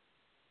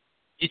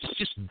 It's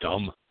just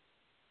dumb.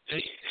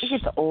 It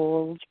gets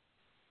old.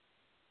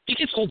 It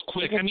gets old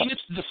quick. I mean,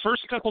 it's the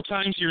first couple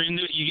times you're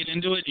into it, you get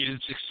into it,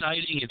 it's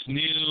exciting, it's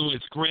new,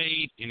 it's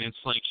great, and it's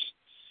like,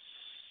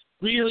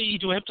 really?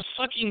 Do I have to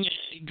fucking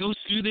go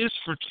through this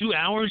for 2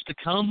 hours to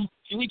come?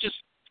 Can you just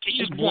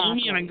blow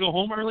me and I can go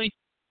home early?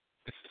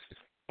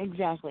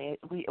 Exactly.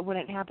 When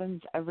it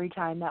happens every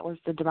time, that was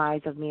the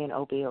demise of me and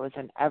Opie. It was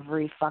an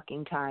every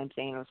fucking time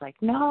thing. It was like,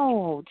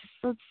 no,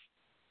 just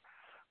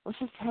let's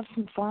just have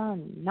some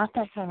fun. Not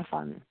that kind of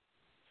fun.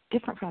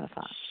 Different kind of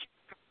fun.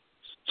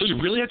 So we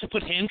really have to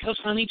put handcuffs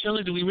on each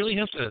other? Do we really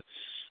have to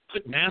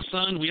put masks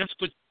on? Do we have to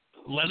put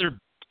leather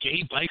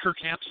gay biker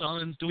caps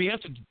on? Do we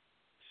have to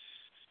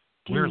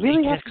Do you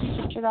really have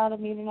to stitch it out of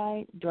me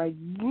tonight? Do I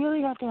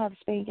really have to have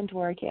spanking to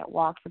where I can't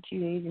walk for 2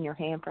 days and your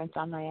handprints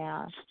on my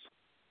ass?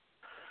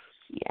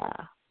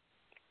 Yeah.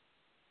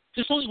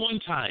 There's only one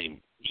time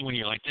when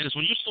you're like that is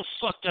when you're so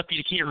fucked up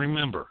you can't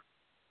remember.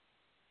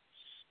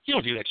 You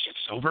don't do that shit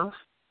sober.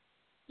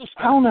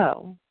 Hell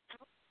no.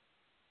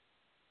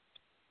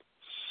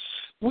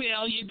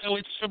 Well, you know,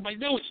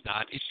 no, it's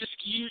not. It's just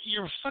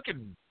you're a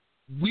fucking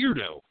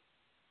weirdo.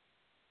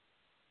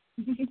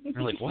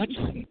 You're like, what?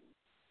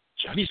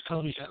 Johnny's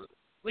calling me out.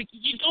 Like,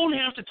 you don't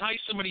have to tie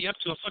somebody up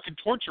to a fucking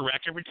torture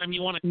rack every time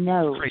you want to.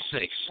 No. For Christ's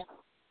sakes.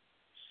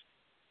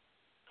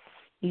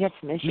 You got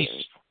some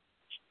issues.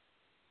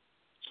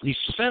 These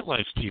fat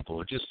life people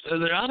are just,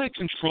 they're out of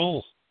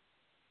control.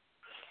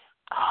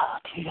 Oh,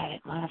 dude, I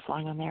didn't last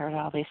long on there at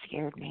all. They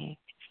scared me.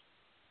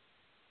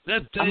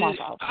 I'm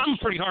a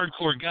pretty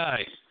hardcore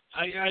guy.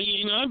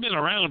 I've been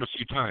around a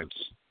few times.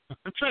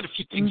 I've tried a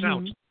few things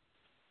out.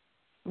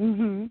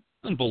 Mm-hmm.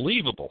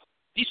 Unbelievable.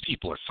 These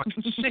people are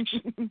fucking sick.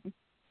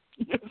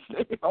 Yes,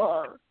 they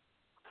are.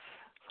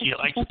 Do you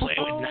like to play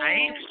with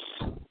knives?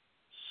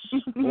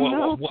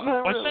 No,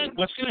 what's that?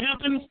 What's going to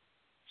happen?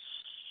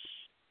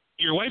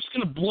 Your wife's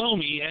going to blow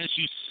me as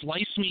you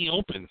slice me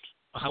open.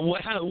 Well,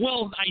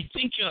 I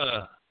think,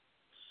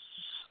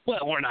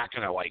 we're not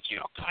going to,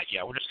 cut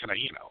you. We're just going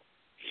to,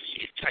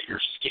 cut your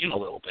skin a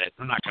little bit.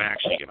 We're not going to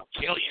actually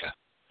kill you.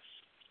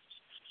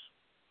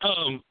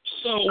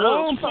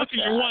 While I'm fucking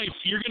your wife,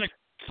 you're going to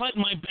cut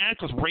my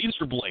back with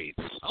razor blades.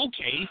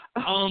 Okay.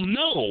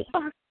 No.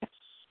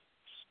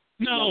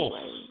 No.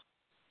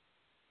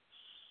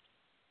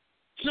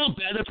 You know how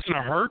bad that's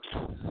going to hurt?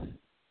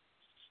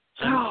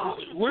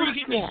 Where are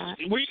you getting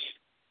this?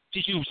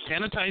 Did you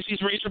sanitize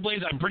these razor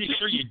blades? I'm pretty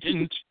sure you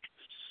didn't.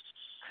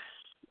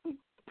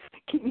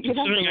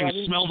 Considering I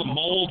can smell the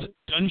mold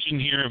dungeon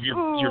here of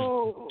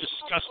your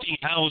disgusting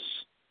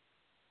house.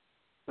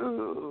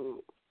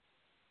 Ooh.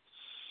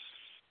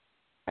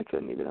 I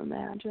couldn't even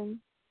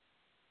imagine.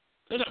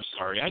 But I'm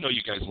sorry. I know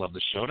you guys love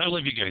the show, and I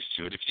love you guys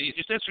too. And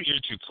if that's what you're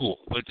into, cool.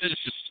 But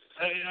it's just,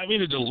 I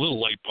mean, it's a little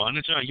light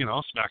bondage.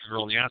 I'll smack a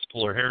girl in the ass,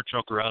 pull her hair,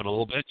 choke her out a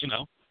little bit, You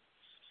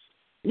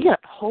got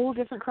a whole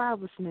different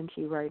crowd listening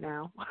to you right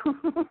now.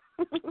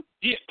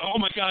 Yeah. Oh,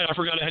 my God. I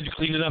forgot I had to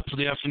clean it up for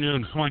the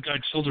afternoon. Oh, my God.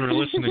 Children are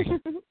listening.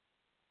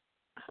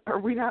 Are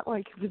we not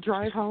like the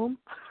drive home?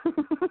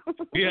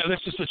 Yeah, this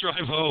is the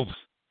drive home.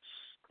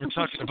 We're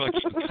talking about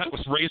getting cut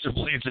with razor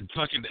blades and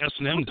fucking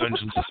S&M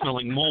dungeons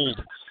smelling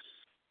mold.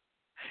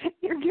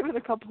 You're giving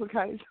a couple of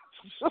guys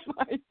some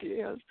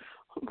ideas.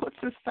 What's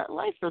this fat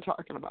life they're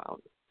talking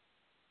about?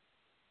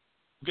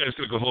 You guys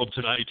gonna go home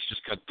tonight? He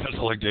just got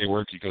a leg day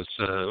work. He goes,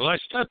 well, I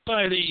stopped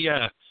by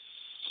the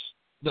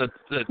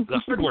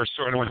hardware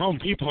store and I went Home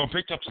Depot and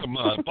picked up some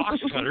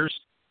box cutters.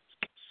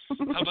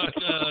 How about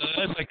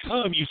as I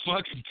come, you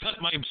fucking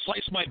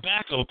slice my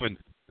back open,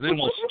 and then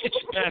we'll stitch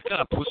it back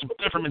up with some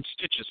peppermint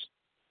stitches.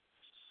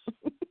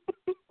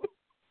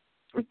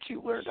 What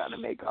you learned how to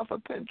make off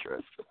of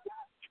Pinterest.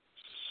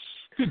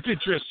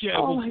 Pinterest, yeah.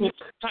 We'll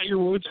tie your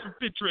wounds for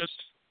Pinterest.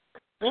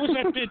 What was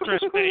that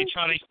Pinterest page,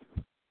 honey?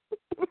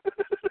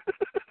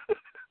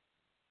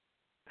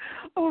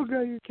 Oh,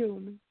 God, you're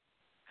killing me.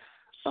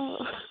 I'm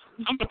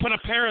going to put a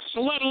pair of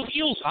stiletto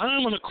heels on.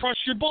 I'm going to crush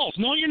your balls.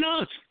 No, you're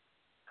not.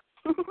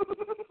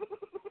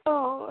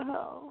 Oh,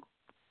 hell.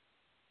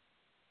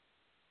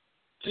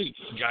 Hey,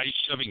 guys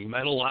shoving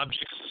metal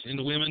objects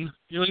into women.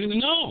 You're like,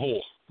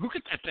 no. Look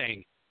at that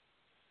thing.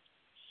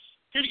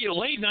 Here to get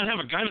laid, not have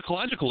a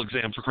gynecological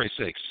exam, for Christ's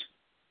sakes.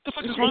 The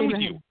fuck is wrong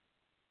with you?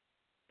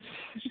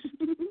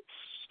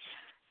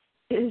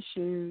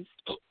 Issues.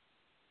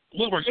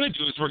 What we're gonna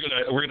do is we're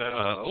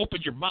gonna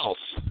open your mouth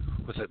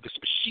with this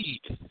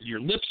machine. Your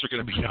lips are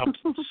gonna be up,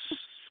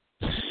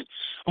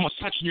 almost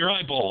touching your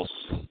eyeballs.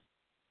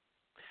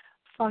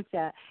 Fuck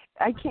that.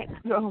 I can't.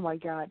 Oh my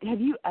God.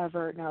 Have you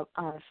ever? No,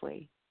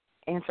 honestly.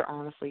 Answer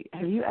honestly.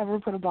 Have you ever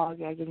put a ball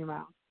gag in your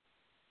mouth?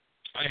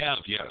 I have,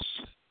 yes.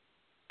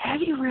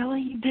 Have you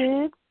really? You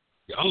did?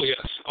 Oh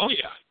yes. Oh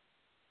yeah.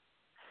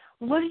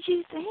 What did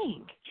you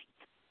think?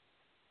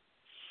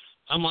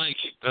 I'm like,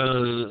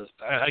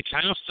 I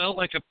kind of felt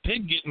like a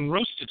pig getting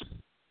roasted.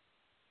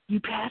 You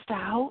passed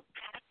out?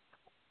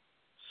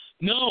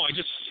 No,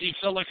 it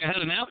felt like I had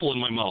an apple in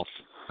my mouth.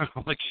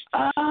 Like,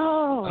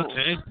 oh.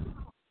 Okay.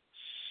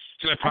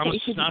 Can I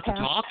promise not to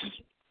talk?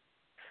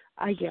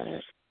 I get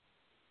it.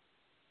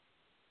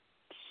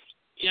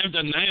 Yeah, I've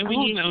done that.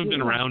 I've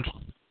been around.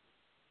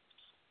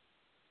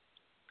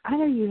 I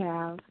know you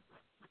have.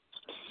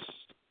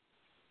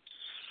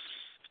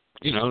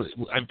 You know,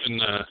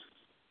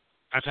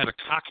 I've had a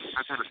cock.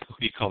 What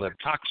do you call that?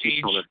 Cock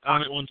cage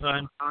on at one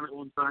time.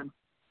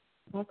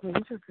 Okay,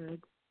 these are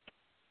good.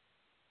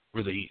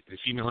 Where the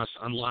female has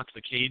to unlock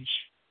the cage.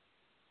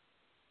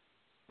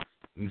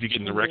 And if you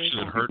get an erection,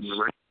 it hurts.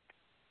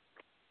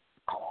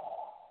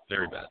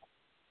 Very bad.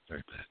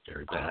 Very bad.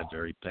 Very bad.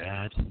 Very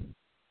bad.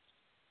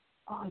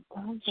 Oh, it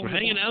does. So we're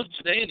hanging out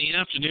today in the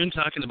afternoon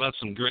talking about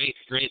some great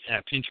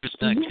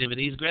Pinterest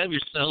activities. Grab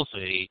yourself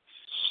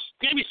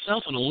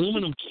an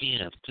aluminum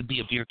can. Could be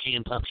a beer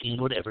can, pop can,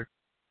 whatever.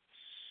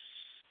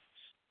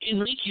 And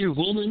make your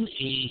woman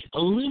a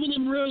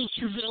aluminum rose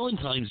for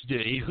Valentine's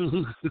Day.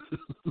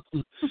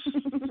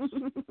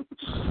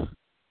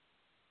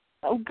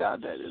 Oh,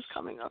 God, that is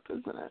coming up,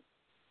 isn't it?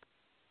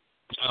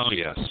 Oh,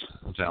 yes.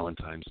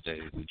 Valentine's Day.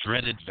 The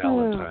dreaded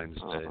Valentine's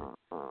Day.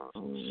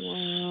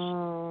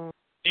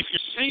 If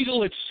you're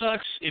single, it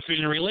sucks. If you're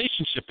in a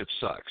relationship, it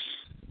sucks.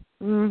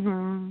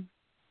 Mhm.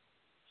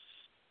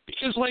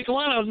 Because, like,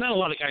 not a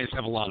lot of guys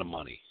have a lot of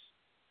money.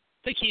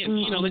 They can't,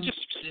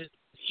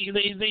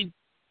 they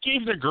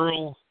gave their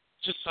girl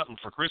just something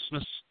for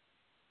Christmas.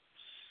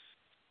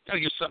 Got to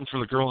give something for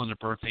the girl on their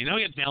birthday. Now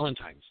we got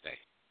Valentine's Day.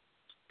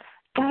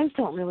 Guys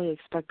don't really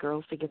expect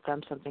girls to get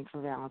them something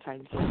for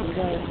Valentine's Day, do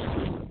they?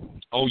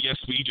 Oh, yes,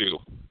 we do.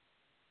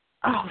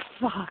 Oh,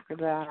 fuck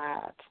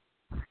that.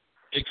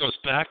 It goes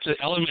back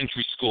to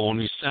elementary school when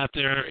we sat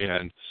there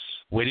and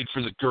waited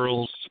for the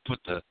girls to put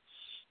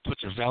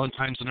their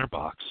Valentines in their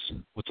box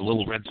with the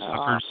little red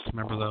suckers.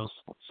 Remember those?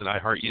 Said, I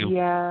heart you.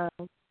 Yeah.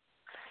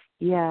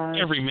 Yeah.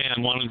 Every man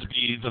wanted to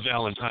be the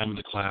Valentine of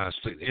the class.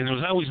 And it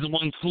was always the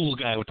one cool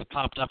guy with the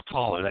popped-up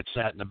collar that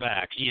sat in the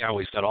back. He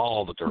always got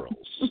all the girls.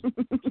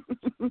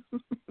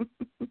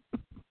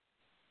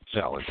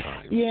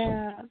 Valentines.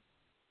 Yeah.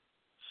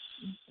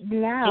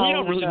 Now, so we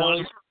don't really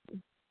want to...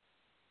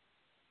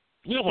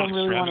 We don't want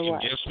really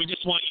extravagant gifts. We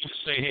just want you to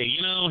say, hey,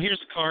 here's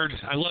a card.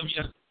 I love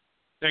you.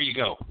 There you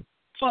go.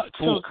 Cool.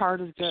 So a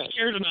card is good. She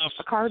cared enough.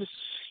 A card is...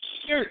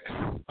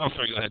 Oh,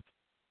 sorry, go ahead.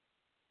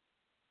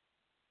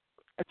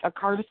 A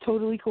card is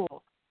totally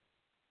cool.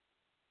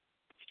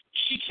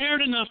 She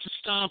cared enough to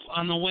stop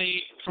on the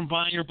way from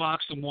buying her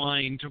box of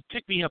wine to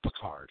pick me up a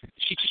card.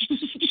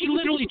 She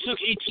literally took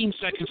 18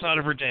 seconds out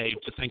of her day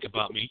to think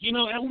about me.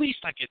 At least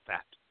I get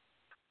that.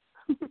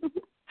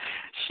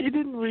 She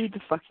didn't read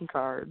the fucking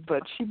card,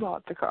 but she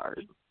bought the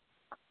card.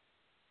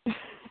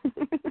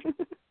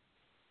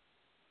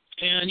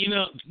 And,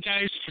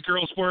 guys, for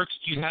girls' works,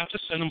 you have to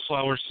send them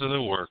flowers to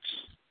their works.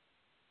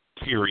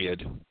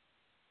 Period.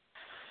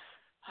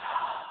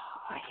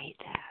 I hate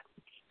that.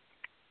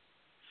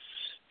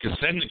 Because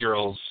then the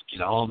girls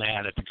get all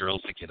mad at the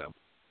girls that get them.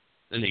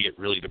 Then they get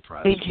really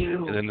depressed. They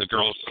do. And then the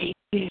girls... They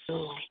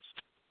do.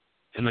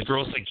 And the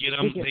girls that get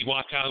them, they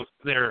walk out,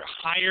 they're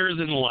higher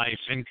than life.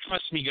 And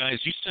trust me, guys,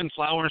 you send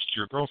flowers to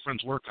your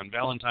girlfriend's work on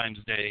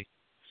Valentine's Day,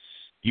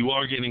 you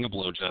are getting a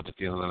blowjob at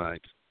the end of the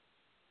night.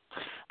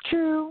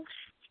 True.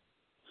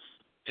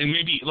 And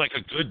maybe like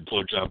a good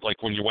blowjob,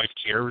 like when your wife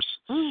cares.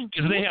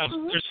 Because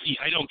there's the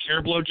I don't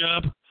care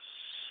blowjob,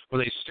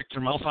 where they stick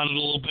their mouth on it a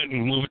little bit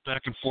and move it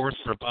back and forth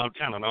for about,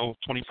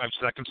 25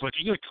 seconds. Like, are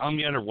you going to come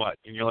yet or what?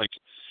 And you're like,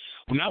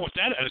 well, not with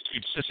that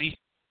attitude, sissy.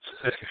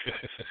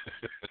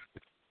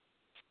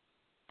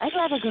 I'd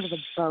rather go to the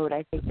boat,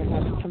 I think, than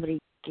have somebody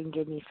can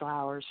give me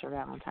flowers for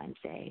Valentine's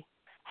Day.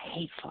 I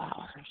hate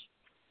flowers.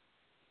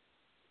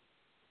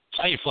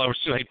 I hate flowers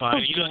too. I hate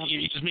buying.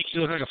 It just makes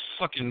you look like a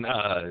fucking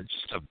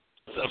just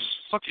a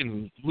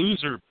fucking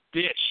loser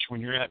bitch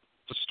when you're at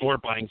the store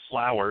buying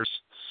flowers,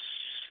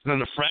 and then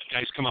the frat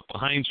guys come up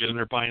behind you and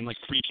they're buying like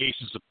 3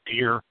 cases of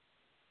beer.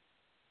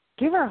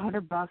 Give her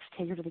 $100.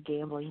 Take her to the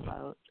gambling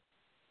boat.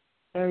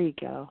 There you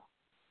go.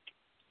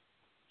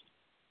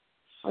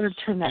 Or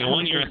turn that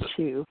into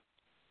 2.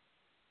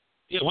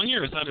 Yeah, one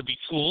year I thought it'd be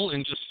cool,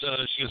 and just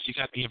she goes, "You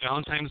got me a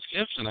Valentine's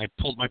gift," and I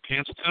pulled my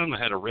pants down, and I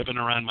had a ribbon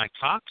around my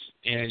cock,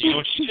 and you know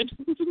what she did?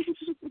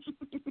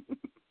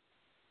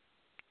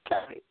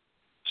 Okay.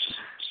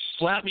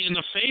 slapped me in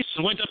the face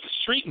and went up the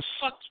street and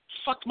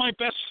fucked my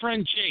best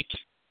friend Jake.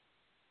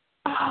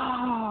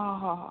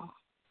 Oh,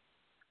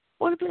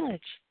 what a bitch.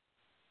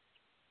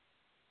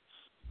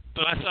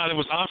 But I thought it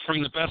was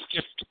offering the best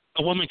gift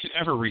a woman could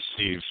ever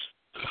receive.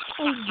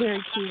 That was a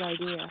very cute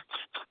idea.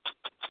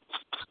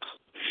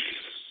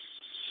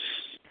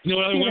 You know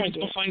what other women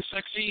don't find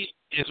sexy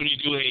is when you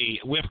do a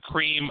whipped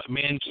cream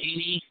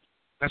mankini.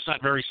 That's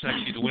not very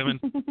sexy to women.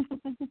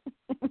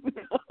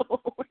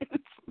 No,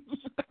 it's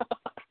not.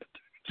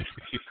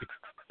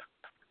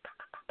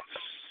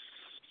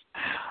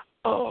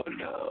 Oh,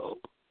 no.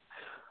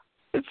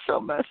 It's so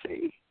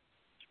messy.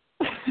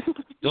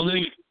 The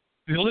only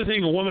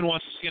thing a woman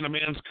wants to see in a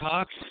man's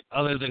cock,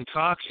 other than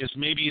cock, is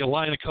maybe a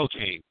line of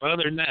cocaine. But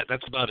other than that,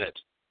 that's about it.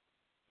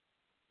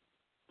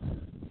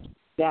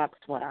 That's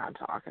what I'm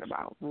talking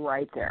about,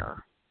 right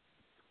there.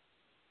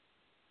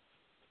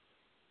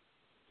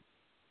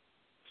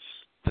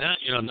 That,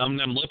 numb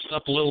them lips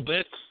up a little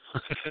bit.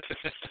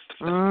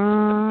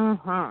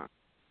 Mm-hmm.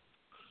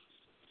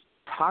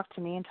 Talk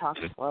to me and talk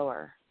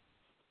slower.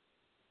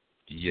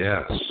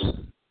 Yes.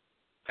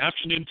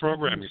 Afternoon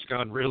programming's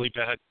gone really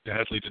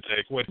badly to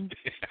take. What?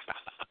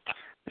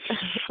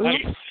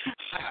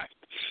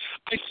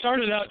 I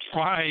started out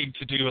trying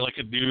to do like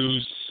a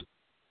news,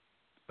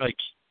 like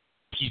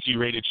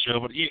PG-rated show,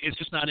 but it's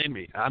just not in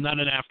me. I'm not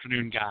an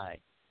afternoon guy.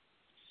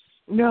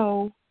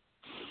 No.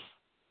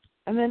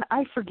 And then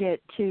I forget,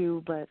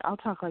 too, but I'll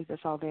talk like this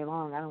all day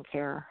long. I don't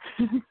care.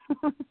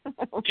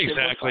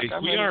 Exactly.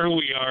 We are who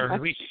we are.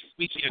 We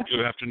can't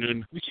do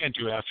afternoon. We can't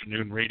do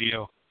afternoon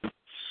radio.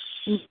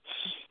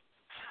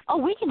 Oh,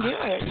 we can do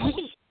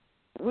it.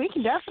 We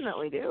can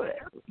definitely do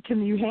it.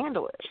 Can you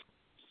handle it?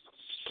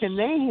 Can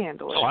they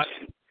handle it? Oh, I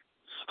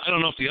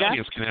don't know if the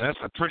audience can. That's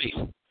a pretty...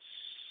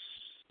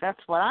 That's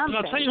what I'm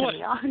saying. I'll tell you what.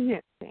 The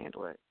audience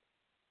handle it.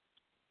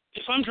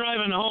 If I'm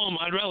driving home,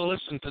 I'd rather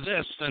listen to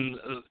this than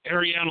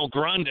Ariana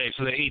Grande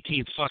for the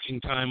 18th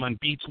fucking time on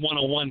Beats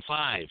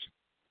 101.5.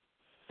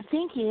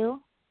 Thank you.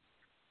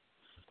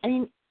 I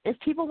mean, if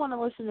people want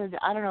to listen to,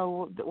 I don't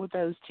know what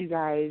those two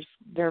guys,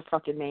 their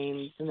fucking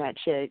names and that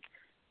chick,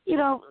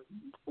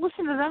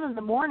 listen to them in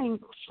the morning.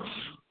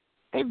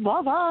 They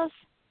love us.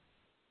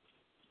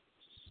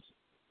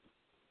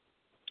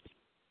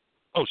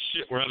 Oh,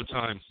 shit, we're out of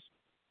time.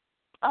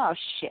 Oh,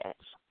 shit.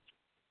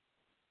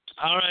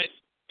 All right.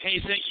 Hey,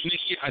 thank you,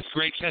 Nikki. It's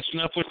great catching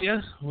up with you.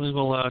 We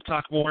will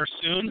talk more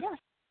soon.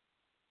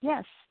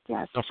 Yes.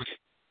 Don't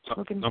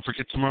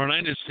forget tomorrow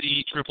night is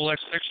the Triple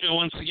X show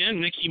once again.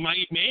 Nikki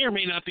may or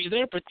may not be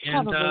there, but take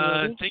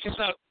us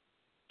out.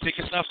 Take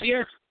us off the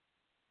air.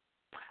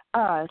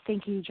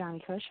 Thank you,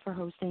 Johnny Cush, for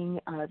hosting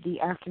the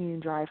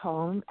afternoon drive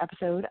home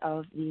episode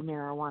of the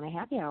Marijuana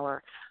Happy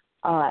Hour.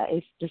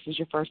 If this is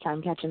your first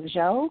time catching the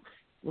show,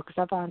 look us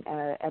up on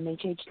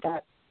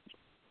MHH.Marijuana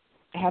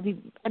Happy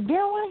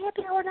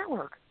Hour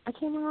Network. I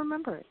can't even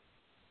remember it.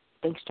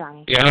 Thanks,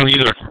 Johnny. Yeah, I don't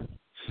either.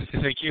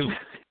 Thank you.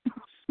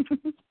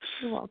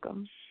 You're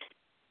welcome.